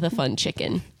hangs out with a fun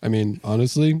chicken. I mean,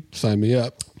 honestly, sign me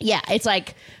up. Yeah, it's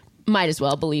like, might as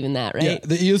well believe in that, right? Yeah,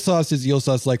 the eel sauce is eel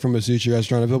sauce like from a sushi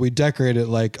restaurant, but we decorate it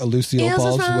like a Lucille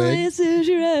Ball's wig.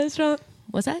 sushi restaurant.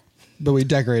 What's that? But we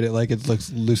decorate it like it looks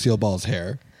Lucille Ball's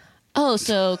hair. Oh,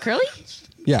 so curly?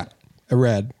 Yeah, a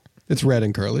red. It's red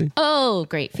and curly. Oh,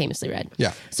 great. Famously red.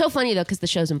 Yeah. So funny, though, because the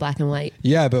show's in black and white.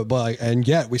 Yeah, but like, and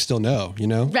yet we still know, you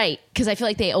know? Right. Because I feel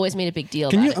like they always made a big deal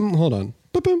Can about you, it. hold on.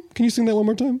 Boom. Can you sing that one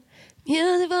more time?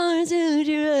 Eels for a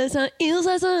sushi restaurant. Eels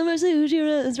for a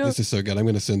sushi restaurant. This is so good. I'm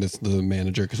going to send this to the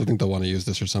manager because I think they'll want to use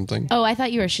this or something. Oh, I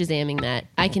thought you were Shazamming that.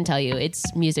 I can tell you.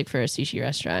 It's Music for a Sushi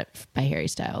Restaurant by Harry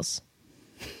Styles.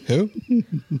 Who?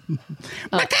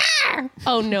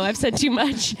 Oh, no. I've said too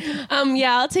much.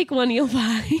 Yeah, I'll take one eel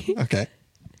pie. Okay.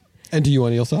 And do you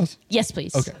want eel sauce? Yes,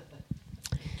 please. Okay.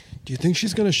 Do you think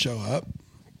she's going to show up?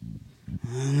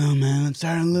 I don't know, man. I'm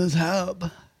starting to lose hope.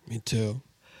 Me too.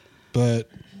 But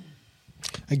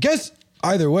I guess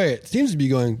either way, it seems to be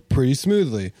going pretty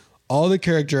smoothly. All the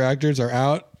character actors are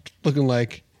out looking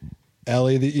like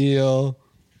Ellie the eel,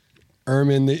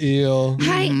 Ermin the eel.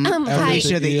 Hi. Hi.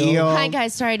 Alicia the eel. Hi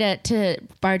guys, sorry to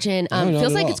barge in. No, not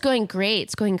Feels at like all. it's going great.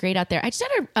 It's going great out there. I just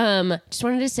had just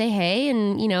wanted to say hey,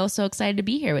 and so excited to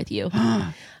be here with you.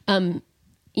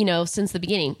 Since the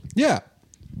beginning. Yeah.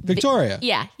 Victoria.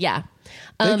 Yeah.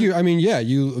 Thank you. I mean, yeah,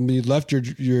 you left your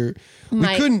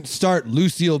we couldn't start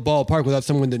Lucille Ball Park without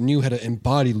someone that knew how to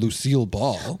embody Lucille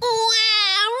Ball.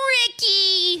 Wow,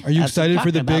 Ricky. Are you That's what I'm excited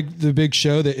for talking the big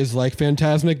show that is like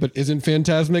Fantasmic but isn't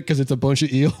Fantasmic because it's a bunch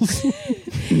of eels?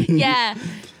 Yeah.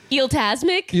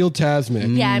 Eeltasmic.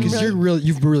 Eeltasmic. Yeah, I'm because really-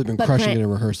 you've really been But crushing Brent, it in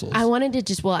rehearsals. I wanted to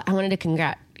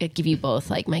give you both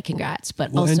like my congrats,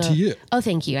 but Well, also and to you. Oh,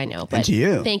 thank you. I know, but to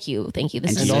you. Thank you. This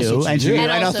And is to also you. to And you. to you.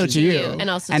 and And also to you, and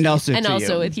also And to also you. And to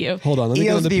also you. with you. Hold on, let me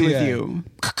go on Eels the be PA. with you.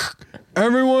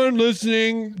 Everyone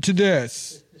listening to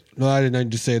this, No, I didn't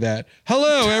need to say that.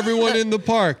 Hello, everyone in the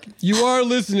park. You are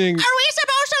listening. Are we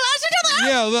supposed to listen to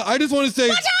this? Yeah, I just want to say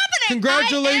What's happening?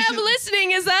 congratulations. I am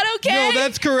listening. Is that okay? No,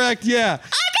 that's correct. Yeah. I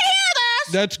can hear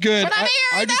this. That's good. Should I be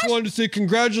I hearing just this? wanted to say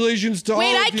congratulations to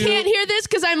Wait, all I of you. can't hear this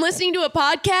because I'm listening to a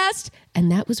podcast.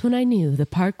 And that was when I knew the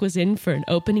park was in for an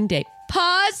opening day.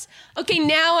 Pause. Okay,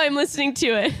 now I'm listening to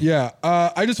it. Yeah,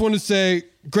 I just want to say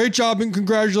great job and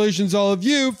congratulations all of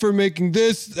you for making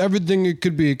this everything it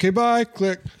could be. Okay, bye.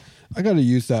 Click. I got to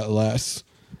use that less.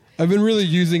 I've been really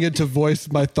using it to voice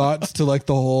my thoughts to like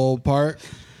the whole park.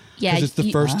 Yeah, Because it's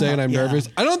the first day and I'm yeah. nervous.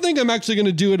 I don't think I'm actually going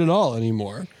to do it at all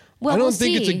anymore. Well, I don't we'll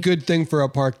think it's a see. good thing for a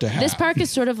park to have. This park is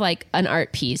sort of like an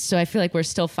art piece, so I feel like we're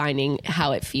still finding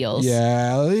how it feels.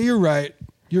 Yeah, you're right.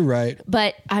 You're right.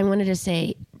 But I wanted to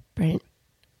say, Brent,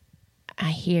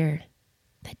 I hear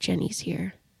that Jenny's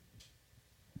here.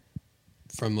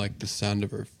 From like the sound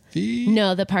of her feet.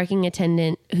 No, the parking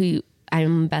attendant who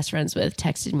I'm best friends with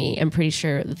texted me. I'm pretty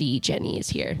sure the Jenny is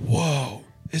here. Whoa.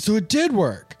 So it did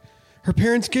work. Her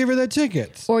parents gave her that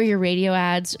tickets. Or your radio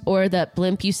ads, or the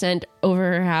blimp you sent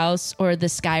over her house, or the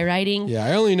skywriting. Yeah,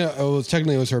 I only know,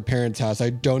 technically it was her parents' house.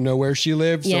 I don't know where she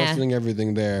lived, so I was Yeah. sending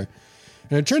everything there.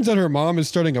 And it turns out her mom is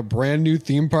starting a brand new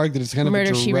theme park that is kind of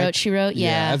Murder, a direct, She Wrote,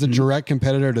 yeah. as a direct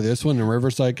competitor to this one in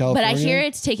Riverside, But California. I hear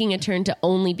it's taking a turn to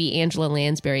only be Angela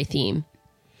Lansbury theme,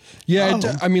 Yeah,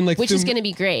 I mean, like, which is going to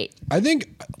be great. I think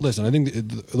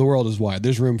the world is wide.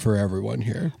 There's room for everyone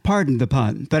here. Pardon the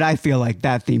pun, but I feel like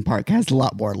that theme park has a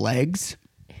lot more legs.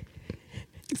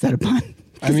 Is that a pun?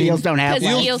 Because mean, eels don't have 'cause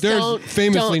legs. eels There's don't-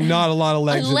 famously don't- not a lot of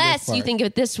legs in Unless this you park. think of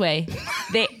it this way,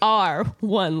 they are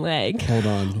one leg. Hold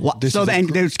on. What? This So is in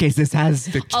this case, this has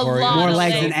Victoria. lot more of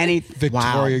legs legs. than any.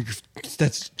 Victoria,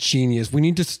 that's genius. We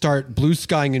need to start blue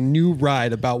skying a new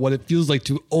ride about what it feels like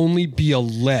to only be a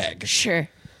leg. Sure.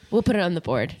 We'll put it on the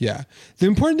board. Yeah. The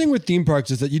important thing with theme parks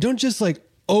is that you don't just like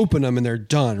open them and they're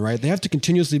done, right? They have to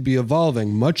continuously be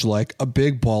evolving, much like a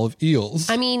big ball of eels.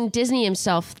 I mean, Disney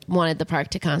himself wanted the park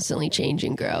to constantly change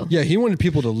and grow. Yeah, he wanted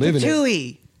people to live in it.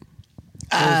 Dewey.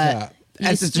 What was that?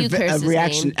 As You it's curse a his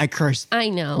reaction. name. I cursed. I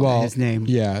know. Well, his name.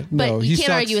 Yeah, but no, you he can't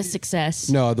sucks. argue with success.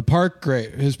 No, the park,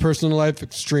 great. His personal life,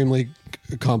 extremely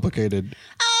complicated.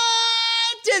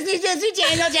 Disney,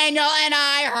 Daniel, and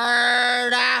I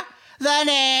heard the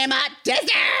name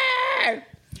Disney.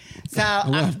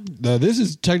 So, This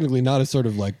is technically not a sort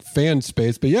of like fan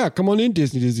space, but yeah, come on in,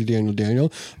 Disney,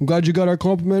 Daniel. I'm glad you got our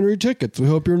complimentary tickets. We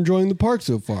hope you're enjoying the park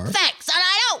so far. thanks. And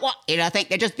I don't want you to think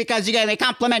that just because you gave me a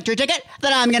complimentary ticket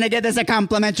that I'm going to give this a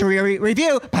complimentary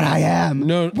review, but I am.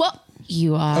 No. Well,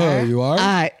 you are. Oh, you are?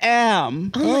 I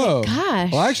am. Oh my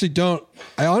gosh. Well, I actually don't.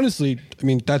 I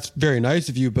mean, that's very nice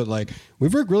of you, but like,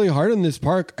 we've worked really hard on this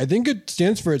park. I think it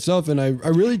stands for itself, and I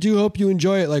really do hope you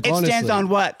enjoy it. Like, It honestly. stands on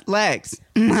what? Legs.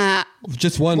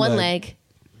 Just one One leg. leg.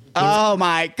 Oh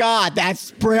my God,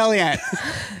 that's brilliant.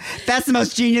 That's the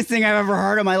most genius thing I've ever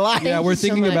heard in my life. Yeah, we're you so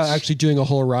thinking about much. actually doing a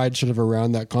whole ride sort of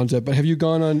around that concept. But have you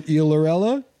gone on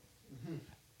Iolorella?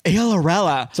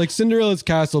 Iolorella. It's like Cinderella's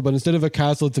castle, but instead of a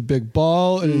castle, it's a big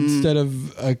ball, and instead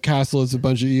of a castle, it's a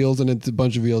bunch of eels, and it's a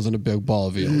bunch of eels and a big ball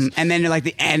of eels. And then like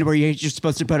the end where you're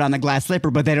supposed to put on the glass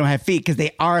slipper, but they don't have feet because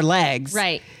they are legs.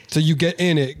 Right. So you get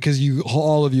in it because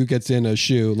all of you gets in a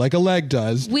shoe, like a leg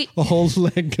does. A whole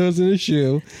leg goes in a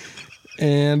shoe,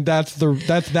 and that's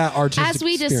that artistic. As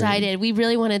we experience. decided, we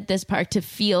really wanted this park to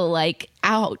feel like,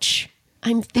 ouch.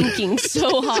 I'm thinking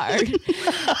so hard.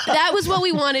 That was what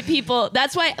we wanted, people.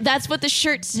 That's what the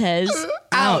shirt says.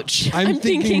 Ouch. I'm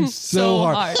thinking so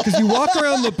hard because you walk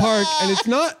around the park and it's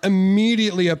not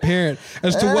immediately apparent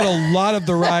as to what a lot of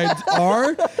the rides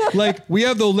are. Like we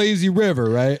have the lazy river,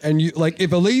 right? And you like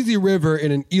if a lazy river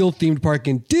in an eel themed park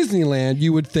in Disneyland,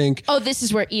 you would think, Oh, this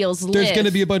is where eels live. there's going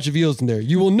to be a bunch of eels in there.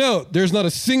 You will note there's not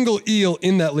a single eel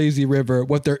in that lazy river.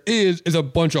 What there is a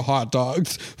bunch of hot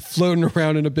dogs floating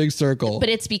around in a big circle. But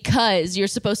it's because you're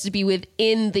supposed to be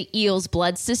within the eel's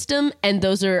blood system, and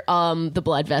those are the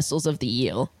blood vessels of the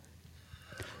eel.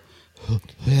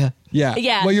 Yeah.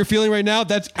 Yeah. What you're feeling right now,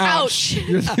 that's ouch.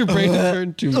 Ouch. Your brain has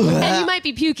turned to And you might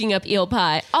be puking up eel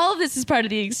pie. All of this is part of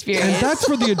the experience. And that's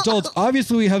for the adults.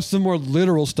 Obviously, we have some more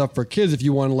literal stuff for kids if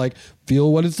you want to like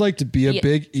feel what it's like to be a Yeah.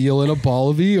 big eel in a ball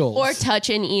of eels. or touch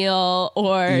an eel,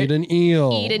 or eat an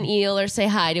eel. eat an eel, or say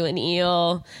hi to an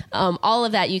eel. All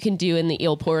of that you can do in the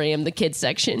Eelporium, the kids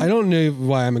section. I don't know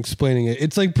why I'm explaining it.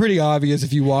 It's like pretty obvious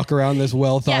if you walk around this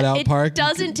well thought out it park.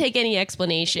 doesn't take any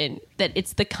explanation that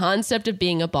it's the concept of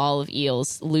being a ball of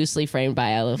eels loosely framed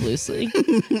by I Love Loosely.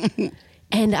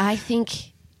 And I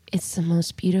think it's the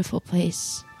most beautiful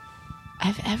place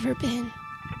I've ever been.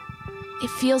 It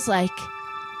feels like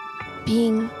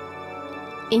being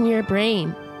in your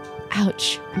brain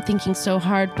ouch, I'm thinking so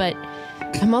hard, but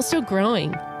I'm also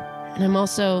growing, and I'm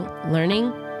also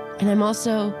learning, and I'm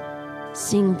also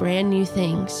seeing brand new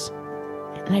things.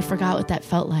 And I forgot what that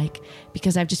felt like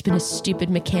because I've just been a stupid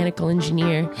mechanical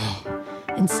engineer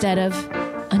instead of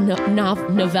a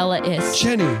novellaist.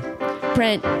 Jenny.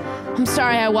 Brent, I'm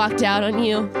sorry I walked out on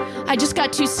you. I just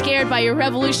got too scared by your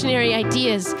revolutionary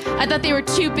ideas. I thought they were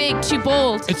too big, too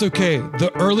bold. It's okay. The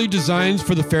early designs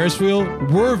for the Ferris wheel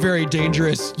were very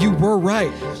dangerous. You were right.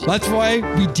 That's why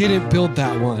we didn't build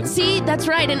that one. See, that's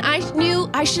right. And I knew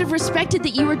I should have respected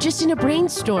that you were just in a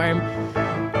brainstorm.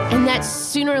 And that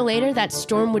sooner or later, that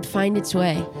storm would find its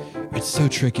way. It's so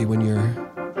tricky when you're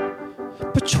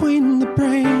between the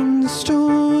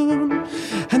brainstorm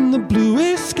and the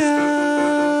bluest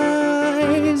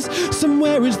skies.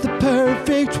 Somewhere is the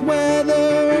perfect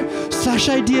weather /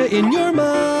 idea in your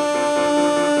mind.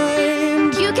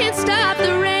 You can stop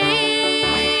the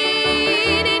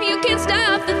rain and you can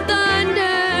stop the thunder.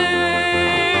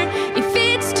 If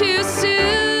it's too soon,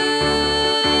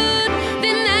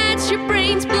 then that's your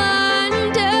brain's blunder.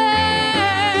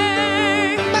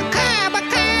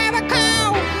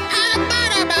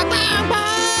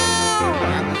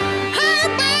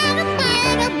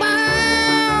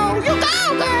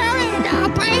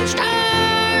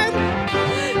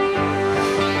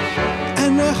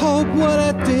 What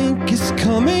I think is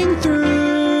coming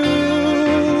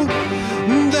through,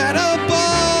 that a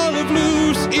ball of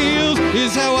loose eels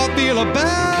is how I feel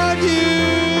about you.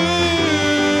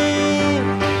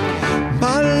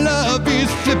 My love is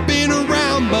flipping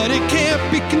around, but it can't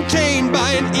be contained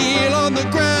by an eel on the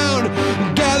ground.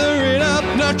 Gather it up,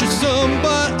 not just some,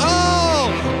 but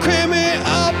all. Cram it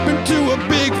up into a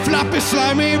big floppy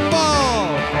slimy ball.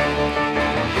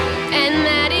 And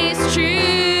that is true.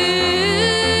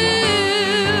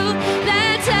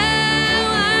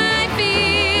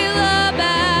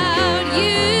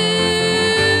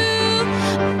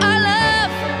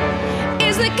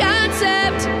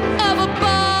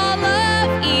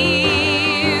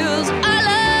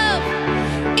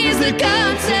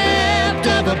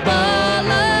 A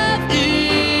ball of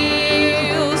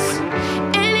eels,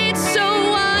 and it's so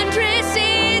wondrous,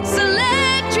 it's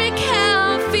electric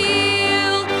how I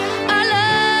feel. Our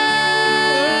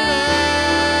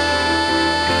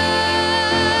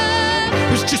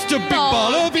love it's just a big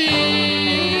ball of eels.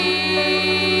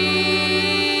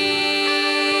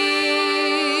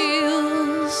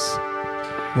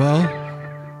 Well,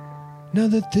 now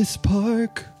that this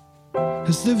park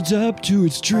has lived up to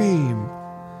its dream,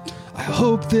 I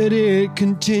hope that it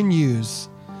continues.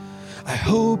 I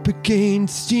hope it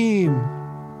gains steam.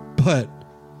 But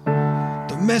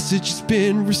the message has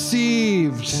been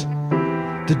received.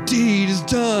 The deed is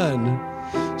done.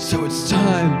 So it's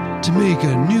time to make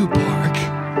a new park.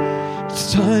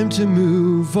 It's time to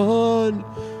move on.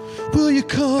 Will you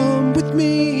come with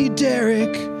me,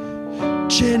 Derek,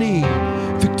 Jenny,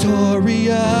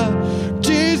 Victoria,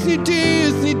 Disney,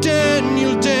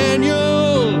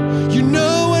 Daniel, you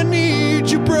know I need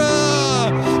you,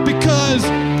 bruh, because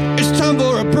it's time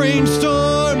for a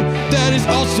brainstorm that is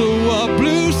also a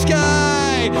blue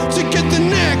sky to get the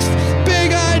next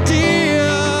big idea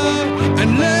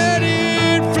and let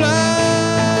it fly.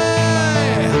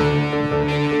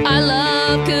 Our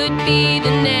love could be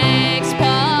the next park.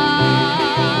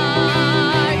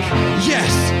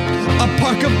 Yes, a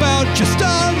park about just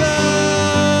our love.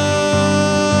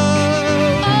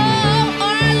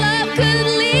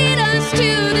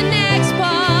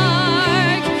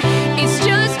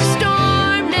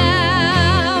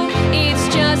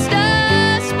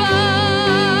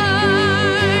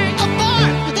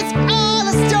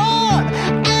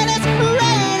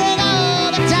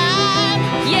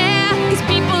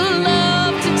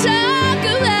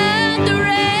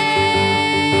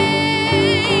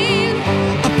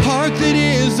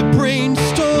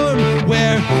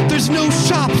 There's no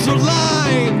shops or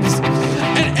lines,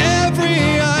 and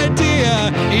every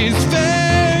idea is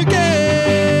fair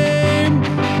game.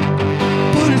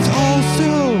 But it's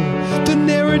also the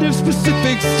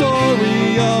narrative-specific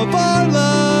story of our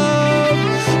love,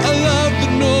 a love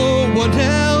that no one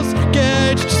else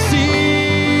gets to see.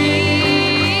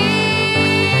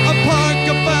 A park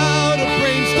about a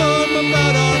brainstorm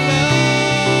about our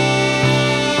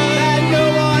love that no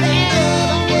one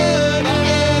ever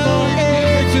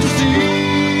to see.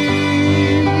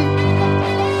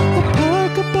 A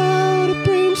park about a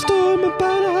brainstorm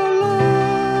about our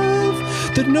love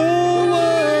that no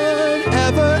one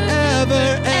ever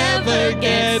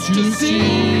gets to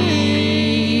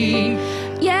see.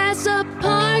 Yes, a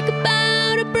park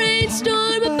about a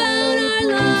brainstorm about our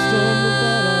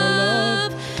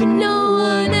love that no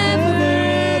one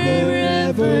ever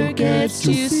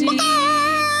to see.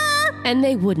 And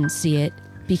they wouldn't see it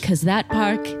because that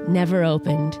park never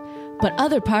opened. But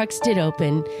other parks did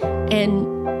open,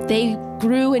 and they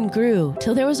grew and grew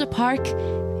till there was a park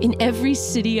in every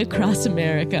city across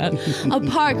America. A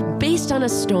park based on a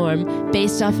storm,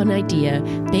 based off an idea,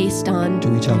 based on... Do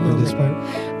we talk for this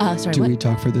part? Sorry, Do what? we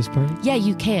talk for this part? Yeah,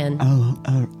 you can.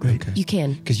 Oh, great. You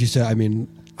can. Because you said,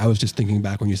 I was just thinking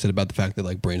back when you said about the fact that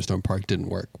like Brainstorm Park didn't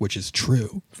work, which is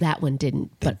true. That one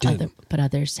didn't, but didn't. but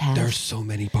others have. There's so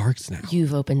many parks now.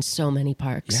 You've opened so many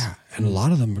parks. Yeah, and a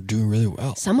lot of them are doing really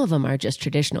well. Some of them are just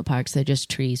traditional parks. They're just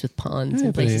trees with ponds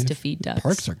and places to feed ducks.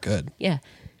 Parks are good. Yeah.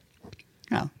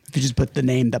 Oh, if you just put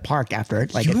the park after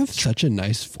it, like You have such a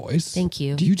nice voice. Thank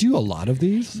you. Do you do a lot of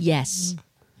these? Yes.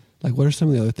 Like, what are some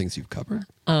of the other things you've covered?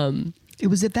 It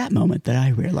was at that moment that I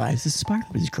realized a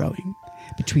spark was growing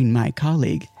between my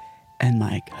colleague and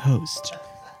my host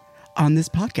on this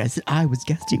podcast that I was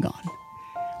guesting on.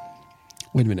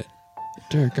 Wait a minute.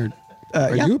 Derek, are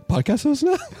yeah. you a podcast host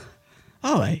now?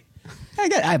 Oh, I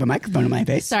have a microphone in my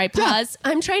face. Sorry, pause.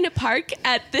 I'm trying to park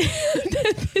at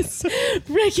this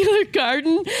regular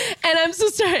garden, and I'm so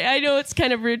sorry. I know it's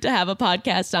kind of rude to have a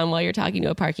podcast on while you're talking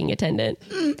to a parking attendant.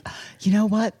 You know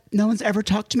what? No one's ever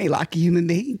talked to me like a human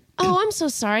being. Oh, I'm so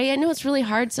sorry. I know it's really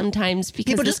hard sometimes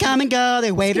because People just come and go.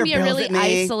 They wave their it's gonna bills be a at really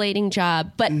me. isolating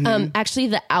job. But actually,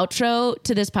 the outro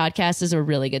to this podcast is a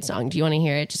really good song. Do you want to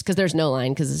hear it? Just because there's no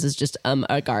line, because this is just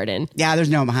a garden. Yeah, there's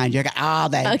no one behind you. I got all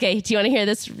that. Okay, do you want to hear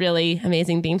this really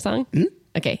amazing theme song?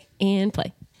 Okay, and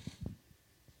play.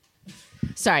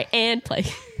 Sorry, and play.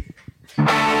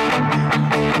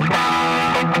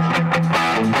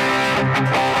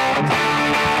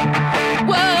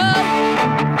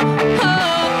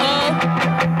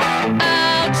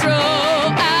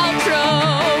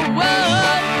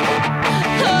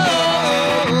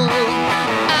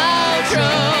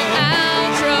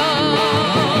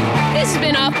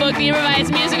 The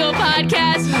Improvised Musical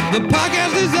Podcast. The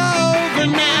podcast is over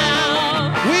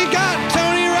now. We got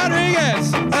Tony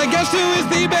Rodriguez, I guess, who is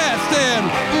the best, and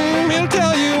he'll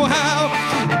tell you how.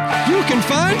 You can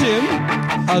find him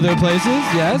other places,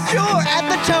 yes. Sure, at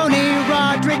the Tony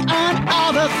Roderick on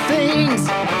all the things.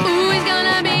 Ooh, he's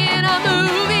gonna be in a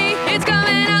movie. It's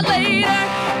coming out later.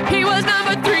 He was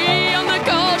number 3 on the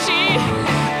call sheet.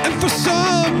 And for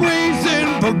some reason,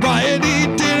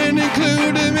 Variety didn't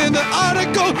include him in the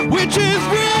article, which is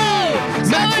real.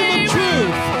 Maximum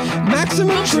Truth.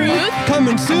 Maximum Truth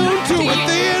coming soon to a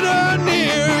theater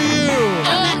near you.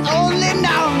 I'm the only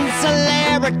known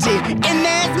celebrity in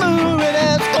this movie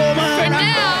that's coming For out.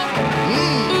 now,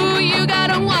 ooh, you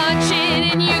gotta watch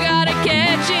it and you gotta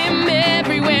catch him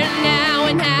everywhere now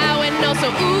and how and also,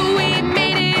 ooh, he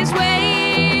made his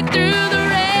way through the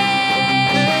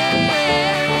rain.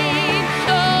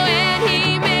 Oh, and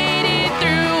he made it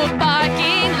through a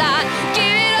parking lot.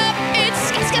 Give it up, it's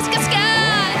Scott.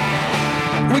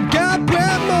 We got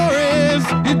Brett Morris.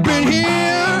 You've been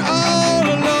here all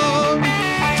along.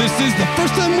 This is the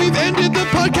first time we've ended the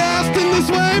podcast in this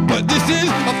way, but this is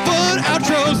a fun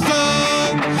outro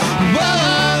song.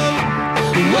 Whoa,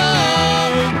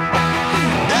 whoa,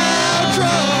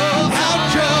 outro,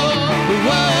 outro,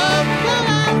 whoa,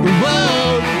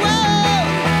 whoa,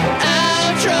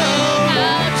 outro.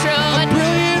 A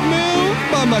brilliant move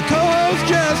by my co-host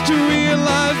just to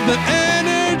realize the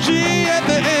energy at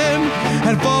the end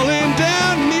had fallen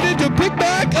down, needed to pick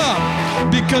back up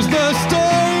because the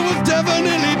story was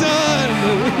definitely done.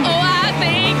 Oh, I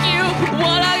thank you.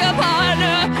 What a good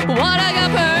partner. What a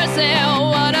good person.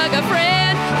 What a good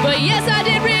friend. But yes, I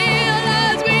did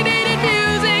realize we needed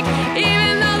music,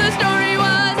 even though the story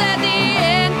was at the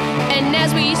end. And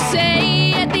as we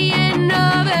say at the end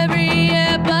of every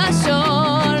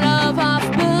episode of Off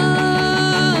Book,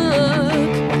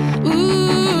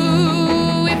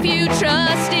 ooh, if you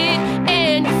trust it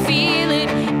and you feel it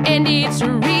and it's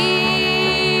real.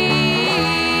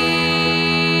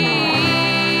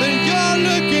 Then you're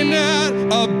looking at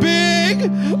a big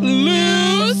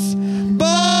loose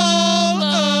ball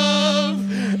of